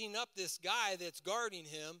sizing up this guy that's guarding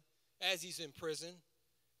him as he's in prison.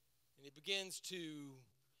 And he begins to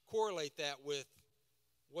correlate that with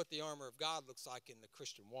what the armor of God looks like in the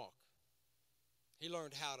Christian walk. He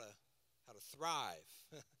learned how to thrive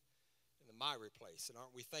in the miry place. And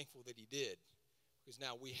aren't we thankful that he did? Because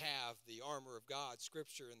now we have the armor of God,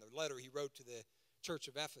 Scripture, and the letter he wrote to the church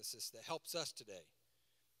of Ephesus that helps us today.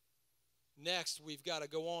 Next, we've got to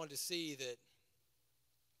go on to see that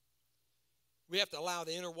we have to allow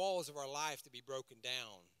the inner walls of our life to be broken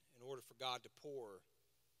down in order for God to pour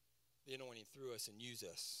the anointing through us and use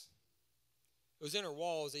us. Those inner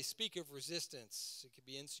walls, they speak of resistance. It could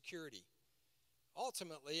be insecurity.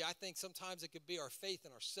 Ultimately, I think sometimes it could be our faith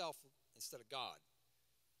in ourselves instead of God.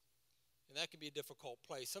 And that can be a difficult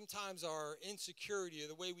place. Sometimes our insecurity or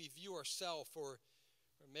the way we view ourselves, or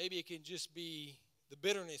maybe it can just be the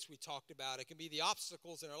bitterness we talked about. It can be the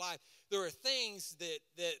obstacles in our life. There are things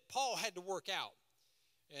that Paul had to work out.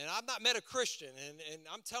 And I've not met a Christian, and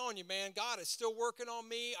I'm telling you, man, God is still working on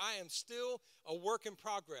me. I am still a work in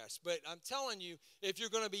progress. But I'm telling you, if you're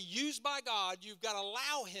going to be used by God, you've got to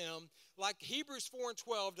allow him, like Hebrews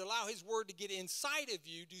 4:12, to allow his word to get inside of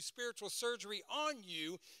you, do spiritual surgery on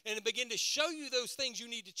you, and to begin to show you those things you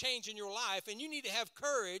need to change in your life. And you need to have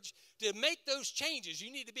courage to make those changes.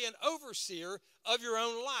 You need to be an overseer of your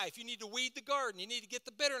own life. You need to weed the garden. You need to get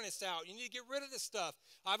the bitterness out. You need to get rid of the stuff.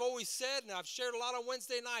 I've always said, and I've shared a lot on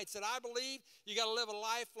Wednesday nights, that I believe you got to live a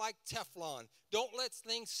life like Teflon. Don't let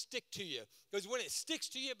things stick to you. Because when it sticks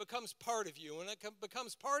to you, it becomes part of you. When it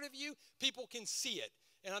becomes part of you, people can see it.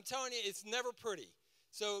 And I'm telling you, it's never pretty.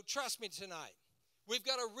 So trust me tonight. We've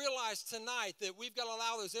got to realize tonight that we've got to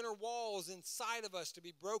allow those inner walls inside of us to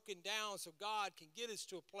be broken down so God can get us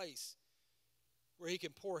to a place where he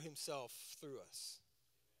can pour himself through us.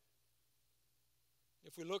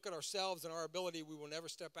 If we look at ourselves and our ability, we will never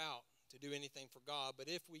step out to do anything for God. But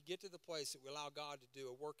if we get to the place that we allow God to do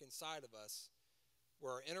a work inside of us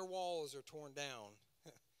where our inner walls are torn down,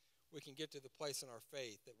 we can get to the place in our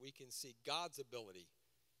faith that we can see God's ability,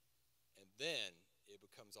 and then it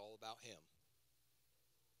becomes all about him.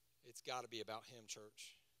 It's got to be about him,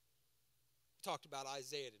 church. We talked about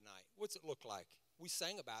Isaiah tonight. What's it look like? We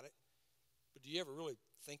sang about it, but do you ever really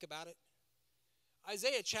think about it?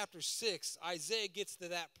 Isaiah chapter 6, Isaiah gets to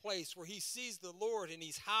that place where he sees the Lord and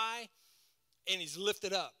he's high and he's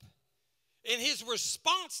lifted up. And his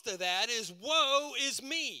response to that is, woe is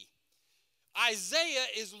me. Isaiah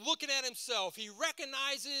is looking at himself. He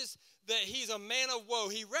recognizes that he's a man of woe.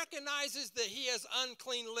 He recognizes that he has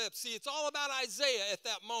unclean lips. See, it's all about Isaiah at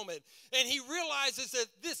that moment. And he realizes that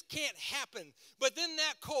this can't happen. But then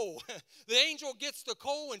that coal, the angel gets the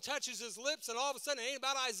coal and touches his lips, and all of a sudden it ain't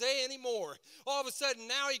about Isaiah anymore. All of a sudden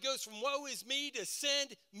now he goes from woe is me to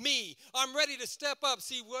send me. I'm ready to step up.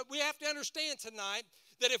 See, what we have to understand tonight,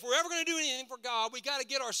 that if we're ever going to do anything for God, we got to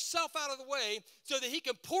get ourselves out of the way so that he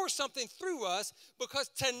can pour something through us, because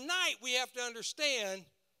tonight we have to understand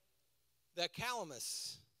that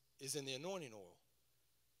calamus is in the anointing oil.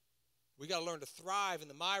 We got to learn to thrive in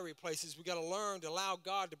the miry places. We got to learn to allow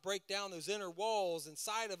God to break down those inner walls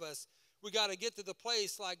inside of us. We got to get to the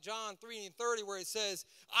place like John 3:30 where it says,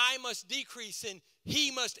 I must decrease and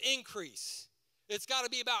he must increase. It's got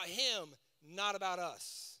to be about him, not about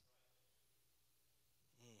us.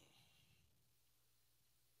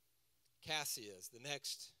 Cassia is the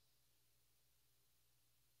next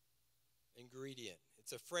ingredient.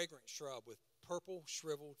 It's a fragrant shrub with purple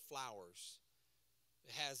shriveled flowers.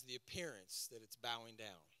 It has the appearance that it's bowing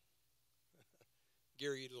down.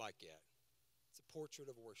 Gary, you'd like that. It's a portrait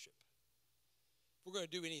of worship. If we're going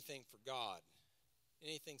to do anything for God,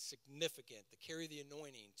 anything significant to carry the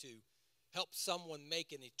anointing, to help someone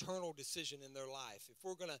make an eternal decision in their life, if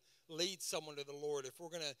we're going to lead someone to the Lord, if we're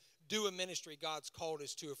going to do a ministry God's called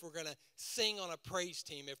us to, if we're going to sing on a praise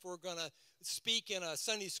team, if we're going to speak in a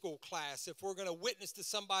Sunday school class, if we're going to witness to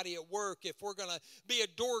somebody at work, if we're going to be a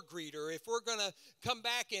door greeter, if we're going to come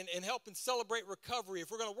back and help and celebrate recovery, if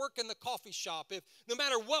we're going to work in the coffee shop, if no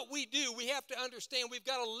matter what we do, we have to understand we've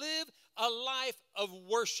got to live a life of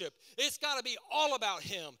worship. It's got to be all about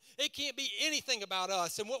him. It can't be anything about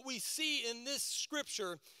us. And what we see in this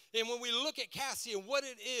scripture, and when we look at Cassia and what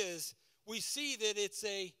it is, we see that it's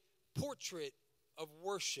a portrait of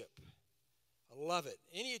worship. I love it.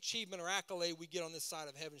 Any achievement or accolade we get on this side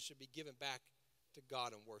of heaven should be given back to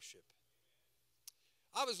God in worship.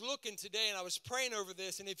 I was looking today and I was praying over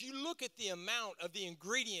this, and if you look at the amount of the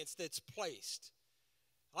ingredients that's placed,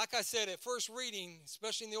 like I said, at first reading,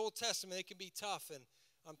 especially in the Old Testament, it can be tough, and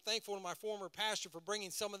I'm thankful to my former pastor for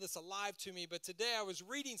bringing some of this alive to me. But today I was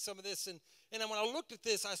reading some of this, and when I looked at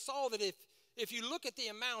this, I saw that if you look at the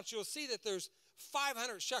amounts, you'll see that there's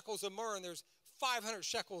 500 shekels of myrrh and there's 500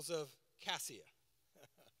 shekels of cassia.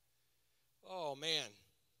 Oh, man.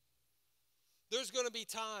 There's going to be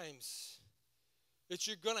times that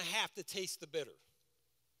you're going to have to taste the bitter.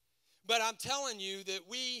 But I'm telling you that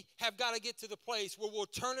we have got to get to the place where we'll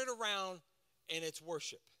turn it around and it's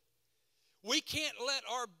worship. We can't let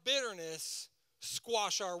our bitterness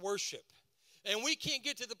squash our worship. And we can't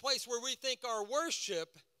get to the place where we think our worship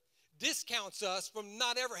discounts us from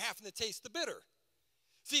not ever having to taste the bitter.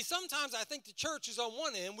 See, sometimes I think the church is on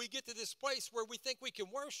one end. We get to this place where we think we can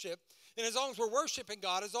worship, and as long as we're worshiping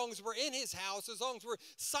God, as long as we're in his house, as long as we're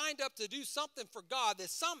signed up to do something for God,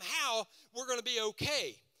 that somehow we're going to be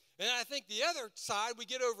okay. And I think the other side, we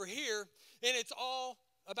get over here, and it's all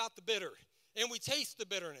about the bitter. And we taste the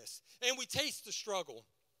bitterness, and we taste the struggle.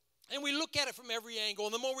 And we look at it from every angle,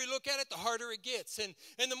 and the more we look at it, the harder it gets. And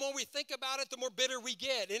the more we think about it, the more bitter we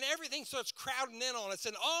get. And everything starts crowding in on us.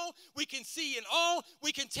 And all we can see and all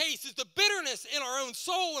we can taste is the bitterness in our own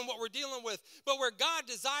soul and what we're dealing with. But where God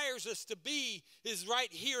desires us to be is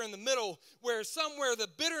right here in the middle, where somewhere the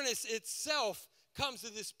bitterness itself comes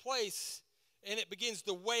to this place, and it begins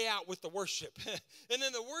to weigh out with the worship. And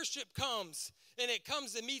then the worship comes, and it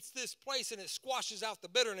comes and meets this place, and it squashes out the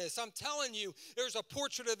bitterness. I'm telling you, there's a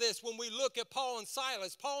portrait of this when we look at Paul and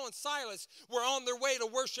Silas. Paul and Silas were on their way to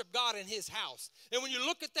worship God in his house. And when you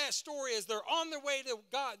look at that story, as they're on their way to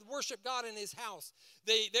God, worship God in his house,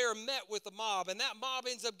 they are met with a mob, and that mob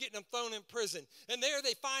ends up getting them thrown in prison. And there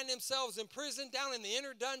they find themselves in prison down in the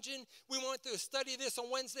inner dungeon. We went through a study of this on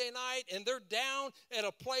Wednesday night, and they're down at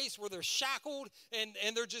a place where they're shackled,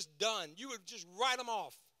 and they're just done. You would just write them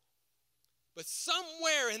off. But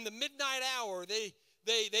somewhere in the midnight hour, they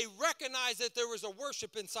recognized that there was a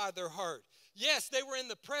worship inside their heart. Yes, they were in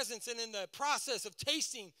the presence and in the process of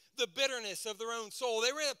tasting the bitterness of their own soul.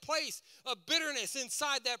 They were at a place of bitterness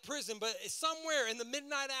inside that prison, but somewhere in the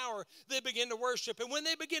midnight hour, they began to worship. And when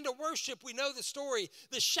they begin to worship, we know the story.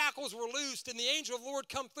 The shackles were loosed, and the angel of the Lord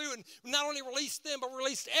come through and not only released them, but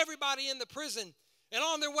released everybody in the prison. And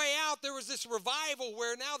on their way out, there was this revival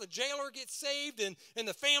where now the jailer gets saved and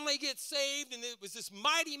the family gets saved. And it was this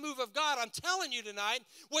mighty move of God. I'm telling you tonight,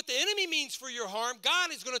 what the enemy means for your harm,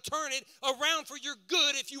 God is going to turn it around for your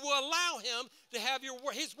good if you will allow him to have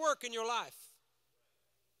his work in your life.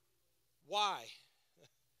 Why?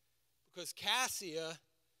 Because cassia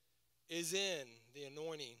is in the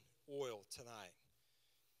anointing oil tonight.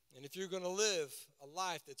 And if you're going to live a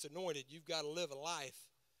life that's anointed, you've got to live a life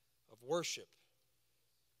of worship.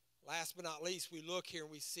 Last but not least, we look here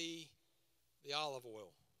and we see the olive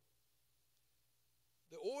oil.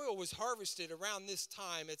 The oil was harvested around this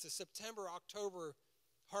time. It's a September, October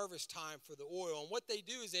harvest time for the oil. And what they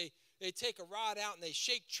do is they take a rod out and they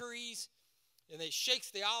shake trees, and they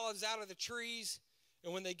shakes the olives out of the trees.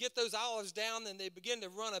 And when they get those olives down, then they begin to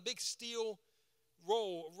run a big steel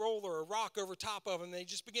roller or rock over top of them. They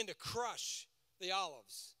just begin to crush the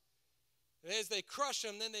olives. And as they crush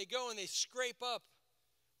them, then they go and they scrape up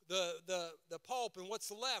the pulp and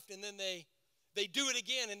what's left, and then they do it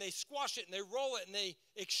again, and they squash it, and they roll it, and they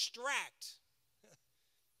extract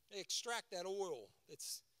that oil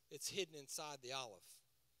that's hidden inside the olive.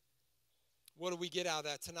 What do we get out of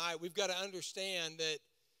that tonight? We've got to understand that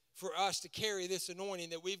for us to carry this anointing,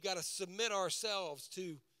 that we've got to submit ourselves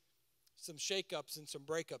to some shakeups and some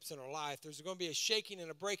breakups in our life. There's going to be a shaking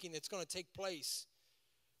and a breaking that's going to take place.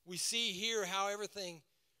 We see here how everything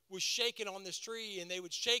was shaken on this tree, and they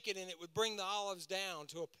would shake it, and it would bring the olives down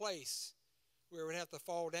to a place where it would have to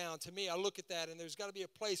fall down. To me, I look at that, and there's got to be a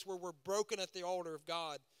place where we're broken at the altar of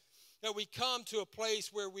God, that we come to a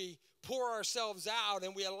place where we pour ourselves out,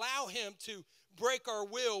 and we allow him to break our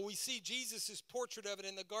will. We see Jesus' portrait of it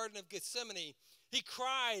in the Garden of Gethsemane. He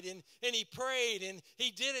cried and he prayed, and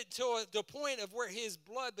he did it to the point of where his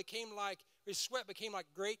sweat became like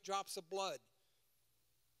great drops of blood.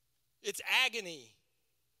 It's agony.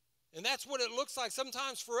 And that's what it looks like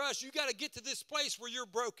sometimes for us. You got to get to this place where you're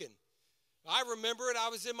broken. I remember it. I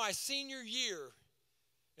was in my senior year,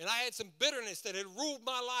 and I had some bitterness that had ruled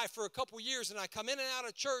my life for a couple years, and I come in and out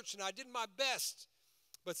of church, and I did my best.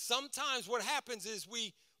 But sometimes what happens is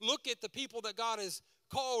we look at the people that God has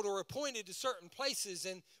called or appointed to certain places,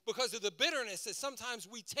 and because of the bitterness that sometimes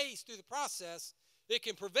we taste through the process, it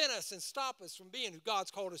can prevent us and stop us from being who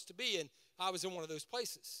God's called us to be. And I was in one of those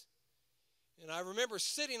places. And I remember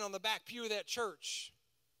sitting on the back pew of that church.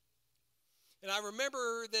 And I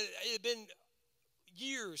remember that it had been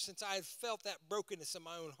years since I had felt that brokenness in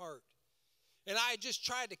my own heart. And I had just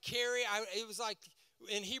tried to carry. It was like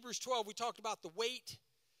in Hebrews 12, we talked about the weight.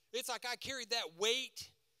 It's like I carried that weight.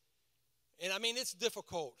 And I mean, it's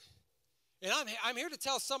difficult. And I'm here to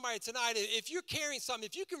tell somebody tonight, if you're carrying something,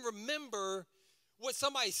 if you can remember what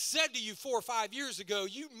somebody said to you 4 or 5 years ago,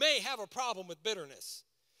 you may have a problem with bitterness.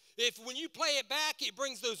 If when you play it back, it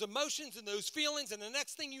brings those emotions and those feelings, and the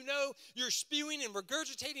next thing you know, you're spewing and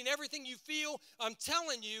regurgitating everything you feel, I'm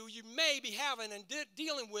telling you, you may be having and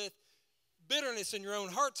dealing with bitterness in your own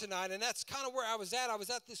heart tonight. And that's kind of where I was at. I was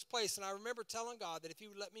at this place, and I remember telling God that if he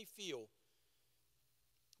would let me feel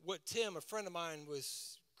what Tim, a friend of mine,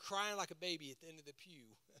 was crying like a baby at the end of the pew,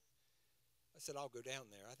 I said, I'll go down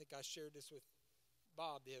there. I think I shared this with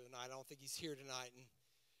Bob the other night. I don't think he's here tonight. And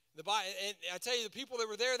I tell you, the people that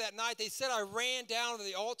were there that night, they said I ran down to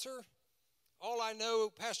the altar. All I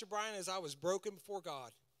know, Pastor Brian, is I was broken before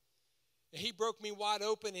God. And he broke me wide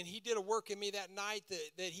open, and he did a work in me that night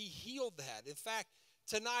that he healed that. In fact,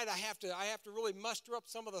 tonight I have to really muster up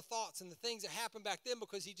some of the thoughts and the things that happened back then,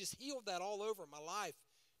 because he just healed that all over my life,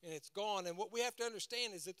 and it's gone. And what we have to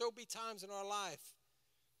understand is that there will be times in our life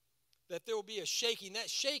that there will be a shaking. That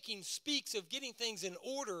shaking speaks of getting things in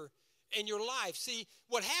order in your life. See,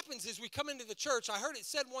 what happens is we come into the church. I heard it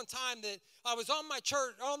said one time that I was on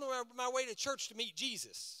my way to church to meet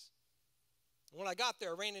Jesus. When I got there,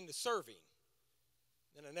 I ran into serving.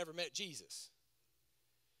 Then I never met Jesus.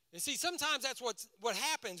 And see, sometimes that's what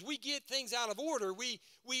happens. We get things out of order. We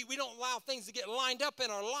don't allow things to get lined up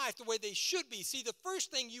in our life the way they should be. See, the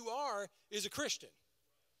first thing you are is a Christian.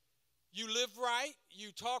 You live right.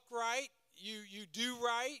 You talk right. You do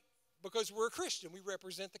right, because we're a Christian. We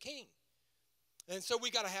represent the King. And so we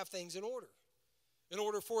got to have things in order. In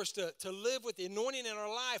order for us to live with the anointing in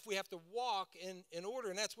our life, we have to walk in order.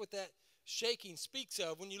 And that's what that shaking speaks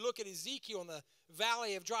of. When you look at Ezekiel in the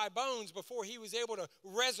valley of dry bones, before he was able to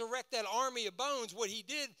resurrect that army of bones, what he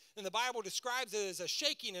did, and the Bible describes it as a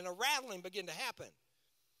shaking and a rattling begin to happen.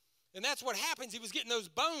 And that's what happens. He was getting those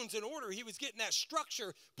bones in order. He was getting that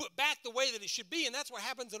structure put back the way that it should be. And that's what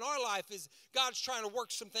happens in our life, is God's trying to work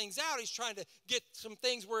some things out. He's trying to get some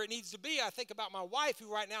things where it needs to be. I think about my wife,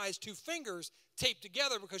 who right now has 2 fingers taped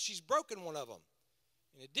together because she's broken one of them.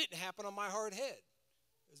 And it didn't happen on my hard head,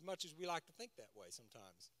 as much as we like to think that way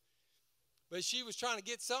sometimes. But she was trying to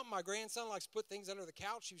get something. My grandson likes to put things under the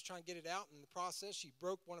couch. She was trying to get it out. In the process, she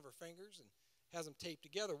broke one of her fingers and has them taped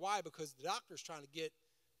together. Why? Because the doctor's trying to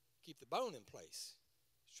keep the bone in place.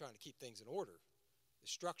 He's trying to keep things in order, the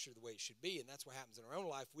structure the way it should be. And that's what happens in our own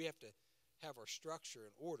life. We have to have our structure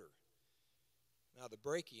in order. Now, the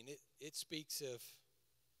breaking, it speaks of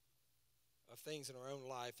things in our own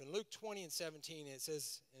life. In Luke 20:17, it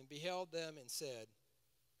says, and beheld them and said,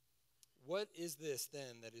 what is this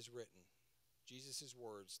then that is written? Jesus'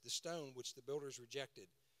 words, the stone which the builders rejected,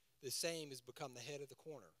 the same is become the head of the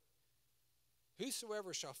corner.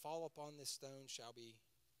 Whosoever shall fall upon this stone shall be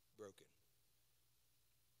broken.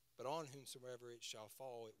 But on whomsoever it shall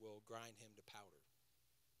fall, it will grind him to powder.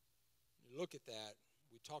 You look at that.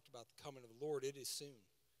 We talked about the coming of the Lord. It is soon.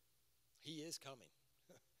 He is coming.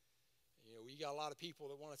 We got a lot of people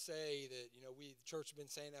that want to say that, the church has been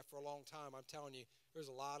saying that for a long time. I'm telling you, there's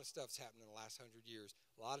a lot of stuff that's happened in the last 100 years.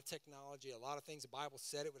 A lot of technology, a lot of things the Bible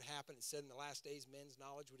said it would happen. It said in the last days men's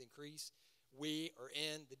knowledge would increase. We are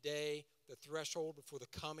in the day, the threshold before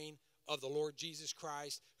the coming of the Lord Jesus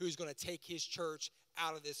Christ, who's going to take his church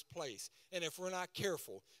out of this place. And if we're not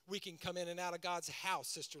careful, we can come in and out of God's house,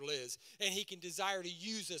 Sister Liz, and he can desire to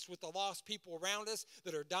use us with the lost people around us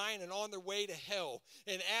that are dying and on their way to hell.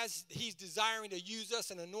 And as he's desiring to use us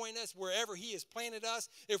and anoint us wherever he has planted us,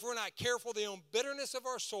 if we're not careful, the own bitterness of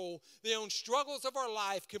our soul, the own struggles of our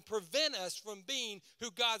life can prevent us from being who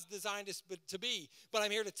God's designed us to be. But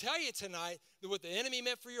I'm here to tell you tonight that what the enemy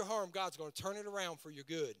meant for your harm, God's going to turn it around for your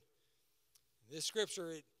good. This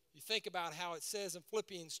scripture, You think about how it says in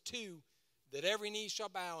Philippians 2 that every knee shall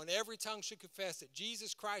bow and every tongue should confess that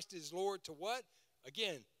Jesus Christ is Lord to what?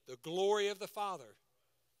 Again, the glory of the Father.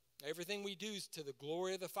 Everything we do is to the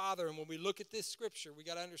glory of the Father. And when we look at this scripture, we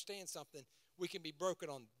got to understand something. We can be broken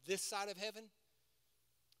on this side of heaven,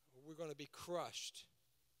 or we're going to be crushed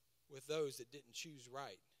with those that didn't choose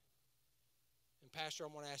right. And Pastor,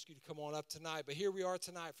 I'm going to ask you to come on up tonight. But here we are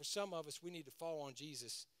tonight. For some of us, we need to fall on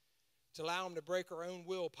Jesus, to allow him to break our own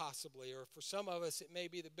will possibly. Or for some of us, it may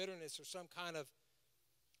be the bitterness or some kind of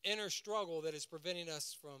inner struggle that is preventing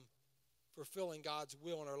us from fulfilling God's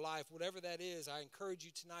will in our life. Whatever that is, I encourage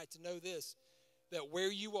you tonight to know this, that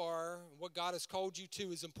where you are and what God has called you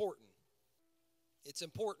to is important. It's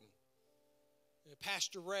important.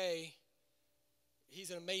 Pastor Ray, he's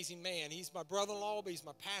an amazing man. He's my brother-in-law, but he's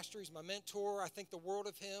my pastor. He's my mentor. I think the world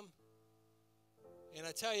of him. And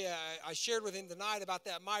I tell you, I shared with him tonight about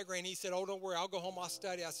that migraine. He said, oh, don't worry, I'll go home, I'll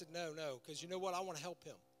study. I said, no, because you know what? I want to help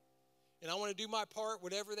him. And I want to do my part,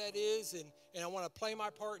 whatever that is, and I want to play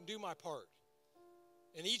my part and do my part.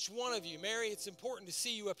 And each one of you, Mary, it's important to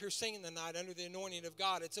see you up here singing tonight under the anointing of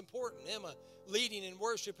God. It's important, Emma, leading in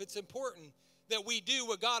worship. It's important that we do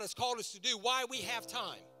what God has called us to do, why we have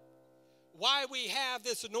time, why we have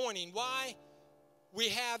this anointing, why we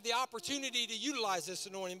have the opportunity to utilize this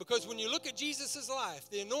anointing. Because when you look at Jesus' life,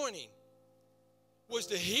 the anointing was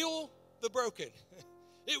to heal the broken.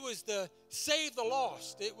 It was to save the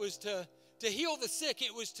lost. It was to heal the sick.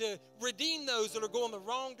 It was to redeem those that are going the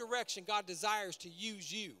wrong direction. God desires to use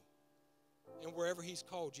you and wherever he's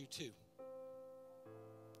called you to.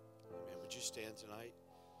 Amen. Would you stand tonight?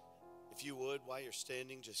 If you would, while you're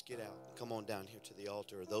standing, just get out and come on down here to the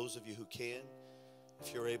altar. Or those of you who can,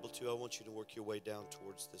 if you're able to, I want you to work your way down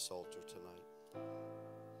towards this altar tonight.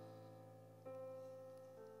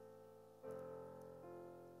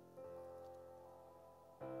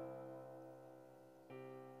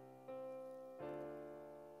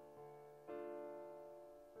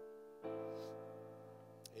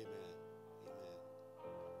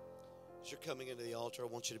 As you're coming into the altar, I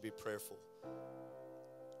want you to be prayerful.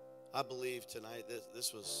 I believe tonight that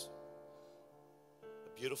this was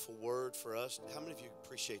a beautiful word for us. How many of you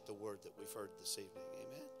appreciate the word that we've heard this evening?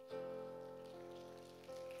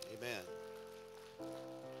 Amen. Amen.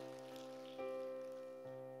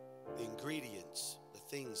 The ingredients, the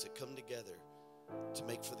things that come together to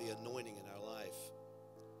make for the anointing in our life.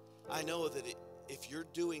 I know that if you're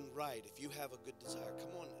doing right, if you have a good desire,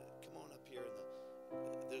 come on up here.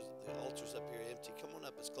 There's the altar's up here empty. Come on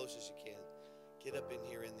up as close as you can. Get up in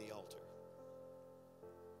here in the altar.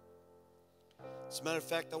 As a matter of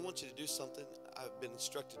fact, I want you to do something. I've been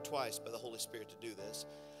instructed twice by the Holy Spirit to do this.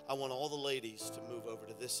 I want all the ladies to move over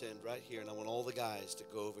to this end right here, and I want all the guys to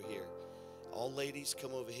go over here. All ladies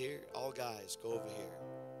come over here. All guys go over here.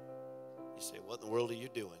 You say, what in the world are you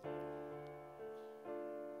doing?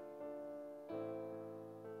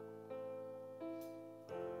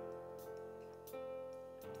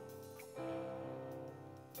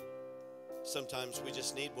 Sometimes we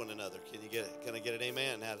just need one another. Can I get an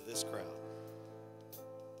amen out of this crowd?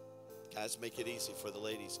 Guys, make it easy for the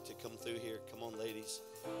ladies to come through here. Come on, ladies.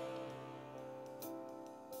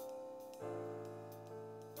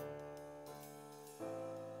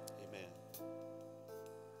 Amen.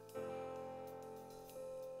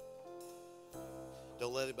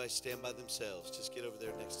 Don't let anybody stand by themselves. Just get over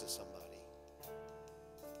there next to somebody.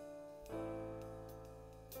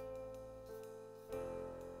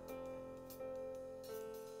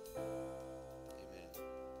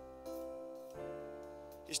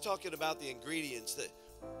 He's talking about the ingredients,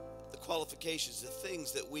 the qualifications, the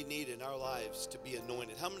things that we need in our lives to be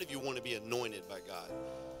anointed. How many of you want to be anointed by God?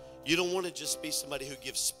 You don't want to just be somebody who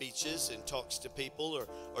gives speeches and talks to people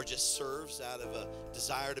or just serves out of a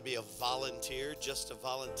desire to be a volunteer, just a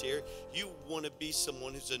volunteer. You want to be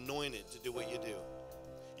someone who's anointed to do what you do.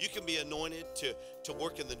 You can be anointed to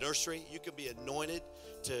work in the nursery. You can be anointed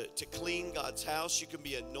to clean God's house. You can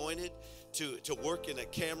be anointed to work in a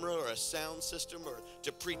camera or a sound system or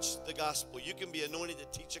to preach the gospel. You can be anointed to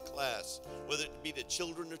teach a class, whether it be to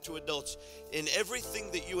children or to adults. In everything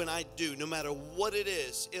that you and I do, no matter what it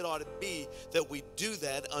is, it ought to be that we do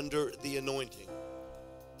that under the anointing.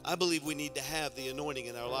 I believe we need to have the anointing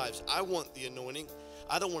in our lives. I want the anointing.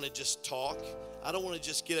 I don't want to just talk. I don't want to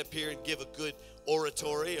just get up here and give a good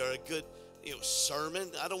oratory or a good sermon.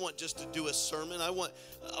 I don't want just to do a sermon. I want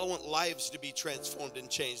lives to be transformed and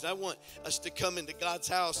changed. I want us to come into God's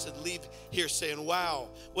house and leave here saying, wow,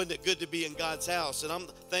 wasn't it good to be in God's house? And I'm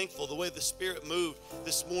thankful the way the Spirit moved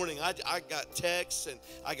this morning. I got texts and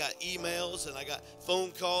I got emails and I got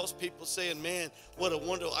phone calls, people saying, man, what a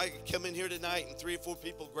wonderful, I could come in here tonight and 3 or 4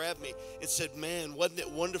 people grabbed me and said, man, wasn't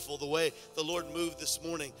it wonderful the way the Lord moved this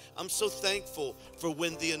morning? I'm so thankful for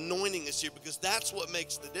when the anointing is here, because that's what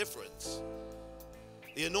makes the difference.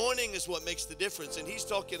 The anointing is what makes the difference. And he's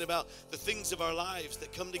talking about the things of our lives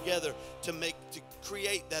that come together to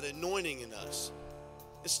create that anointing in us.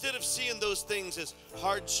 Instead of seeing those things as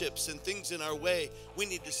hardships and things in our way, we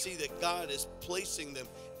need to see that God is placing them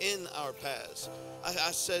in our paths.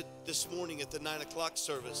 I said this morning at the 9 o'clock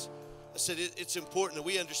service, I said it's important that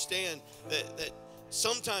we understand that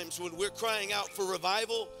sometimes when we're crying out for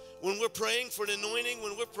revival, when we're praying for an anointing,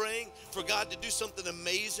 when we're praying for God to do something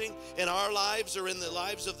amazing in our lives or in the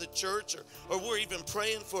lives of the church, or we're even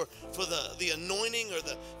praying for the anointing or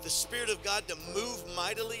the Spirit of God to move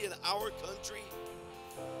mightily in our country,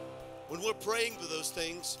 when we're praying for those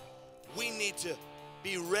things, we need to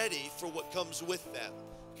be ready for what comes with that.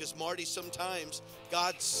 Because, Marty, sometimes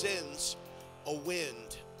God sends a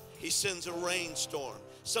wind. He sends a rainstorm.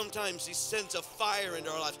 Sometimes he sends a fire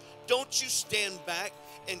into our lives. Don't you stand back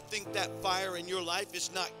and think that fire in your life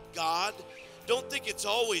is not God. Don't think it's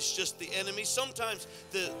always just the enemy. Sometimes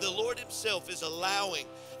the Lord himself is allowing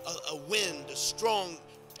a wind, a strong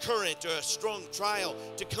current, or a strong trial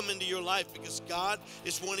to come into your life, because God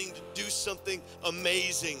is wanting to do something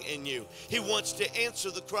amazing in you. He wants to answer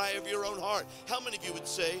the cry of your own heart. How many of you would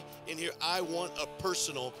say in here, I want a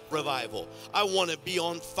personal revival? I want to be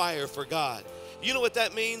on fire for God. You know what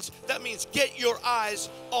that means? That means get your eyes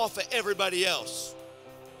off of everybody else.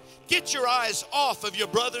 Get your eyes off of your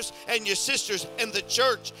brothers and your sisters and the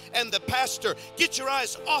church and the pastor. Get your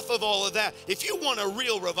eyes off of all of that. If you want a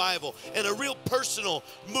real revival and a real personal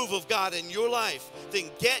move of God in your life, then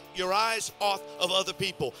get your eyes off of other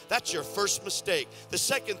people. That's your first mistake. The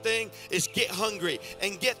second thing is get hungry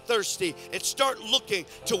and get thirsty and start looking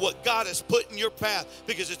to what God has put in your path,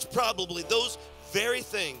 because it's probably those very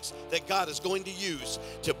things that God is going to use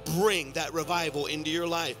to bring that revival into your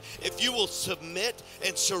life. If you will submit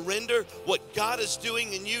and surrender what God is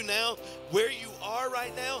doing in you now, where you are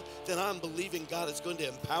right now, then I'm believing God is going to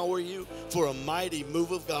empower you for a mighty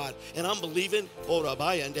move of God. And I'm believing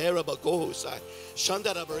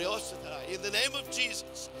in the name of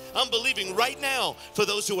Jesus. I'm believing right now for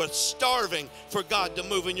those who are starving for God to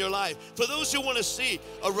move in your life. For those who want to see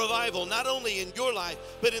a revival, not only in your life,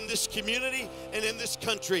 but in this community and in this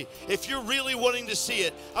country. If you're really wanting to see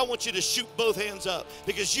it, I want you to shoot both hands up,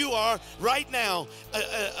 because you are right now,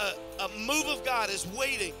 a move of God is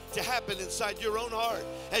waiting to happen inside your own heart.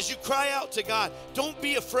 As you cry out to God, don't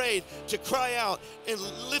be afraid to cry out and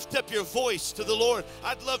lift up your voice to the Lord.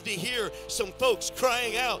 I'd love to hear some folks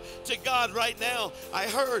crying out to God right now. I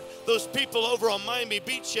heard those people over on Miami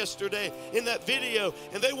Beach yesterday in that video,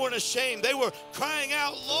 and they weren't ashamed. They were crying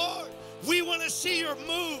out, Lord, we want to see your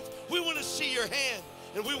move. We want to see your hand,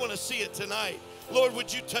 and we want to see it tonight. Lord,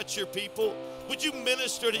 would you touch your people? Would you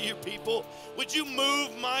minister to your people? Would you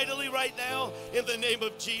move mightily right now in the name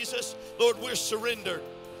of Jesus? Lord, we're surrendered.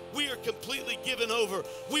 We are completely given over.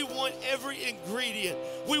 We want every ingredient.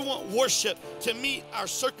 We want worship to meet our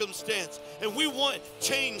circumstance. And we want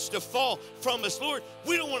chains to fall from us. Lord,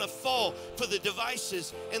 we don't want to fall for the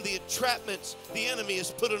devices and the entrapments the enemy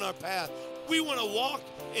has put in our path. We want to walk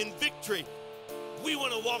in victory. We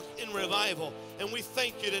want to walk in revival. And we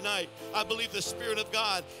thank you tonight. I believe the Spirit of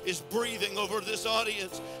God is breathing over this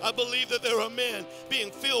audience. I believe that there are men being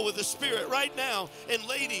filled with the Spirit right now, and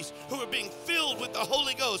ladies who are being filled with the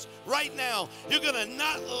Holy Ghost right now. You're going to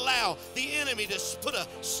not allow the enemy to put a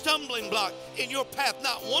stumbling block in your path,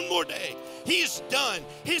 not one more day. He's done.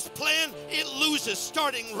 His plan, it loses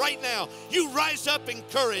starting right now. You rise up in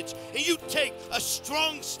courage, and you take a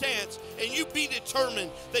strong stance, and you be determined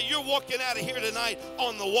that you're walking out of here tonight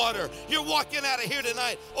on the water. You're walking out of here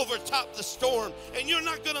tonight over top the storm, and you're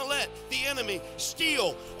not going to let the enemy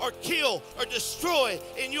steal or kill or destroy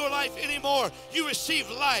in your life anymore. You receive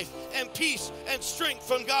life and peace and strength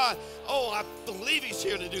from God. Oh, I believe he's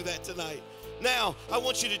here to do that tonight. Now, I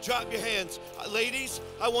want you to drop your hands. Ladies,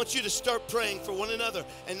 I want you to start praying for one another,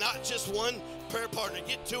 and not just one prayer partner.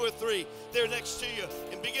 Get 2 or 3 there next to you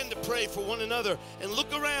and begin to pray for one another, and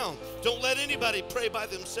look around. Don't let anybody pray by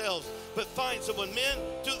themselves, but find someone. Men,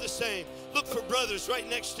 do the same. Look for brothers right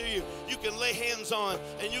next to you. You can lay hands on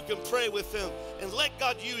and you can pray with them, and let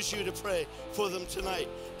God use you to pray for them tonight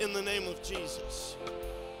in the name of Jesus.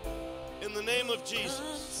 In the name of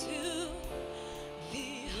Jesus.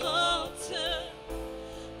 altar,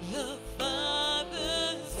 the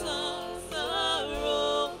Father's arms are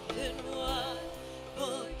open wide.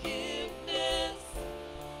 Forgiveness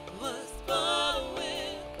was bought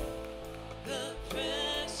with the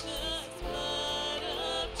precious blood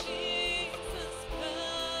of Jesus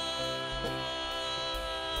Christ.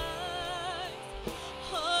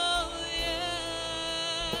 Oh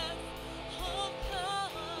yes, oh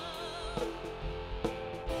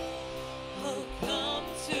come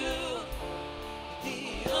to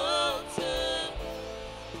the altar.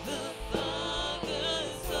 The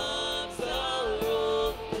Father's arms are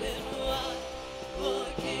open wide.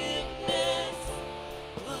 Forgiveness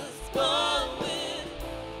was bought with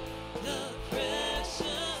the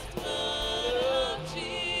precious blood of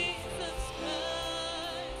Jesus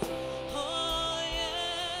Christ. Oh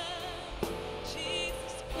yeah,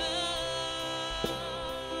 Jesus Christ.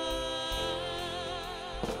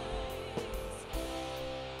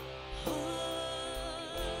 Oh,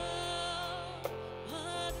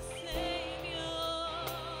 what a Savior.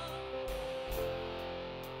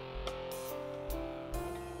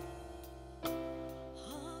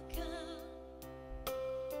 Oh God.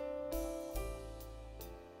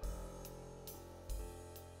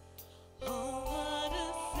 Oh, what a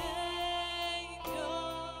Savior.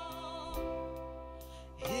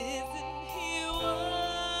 Isn't He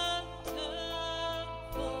wonderful?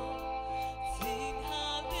 Sing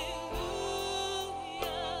hallelujah.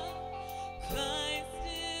 Christ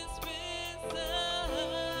is risen.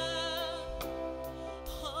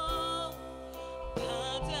 Oh,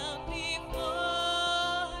 bow down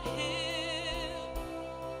before Him.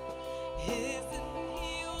 Isn't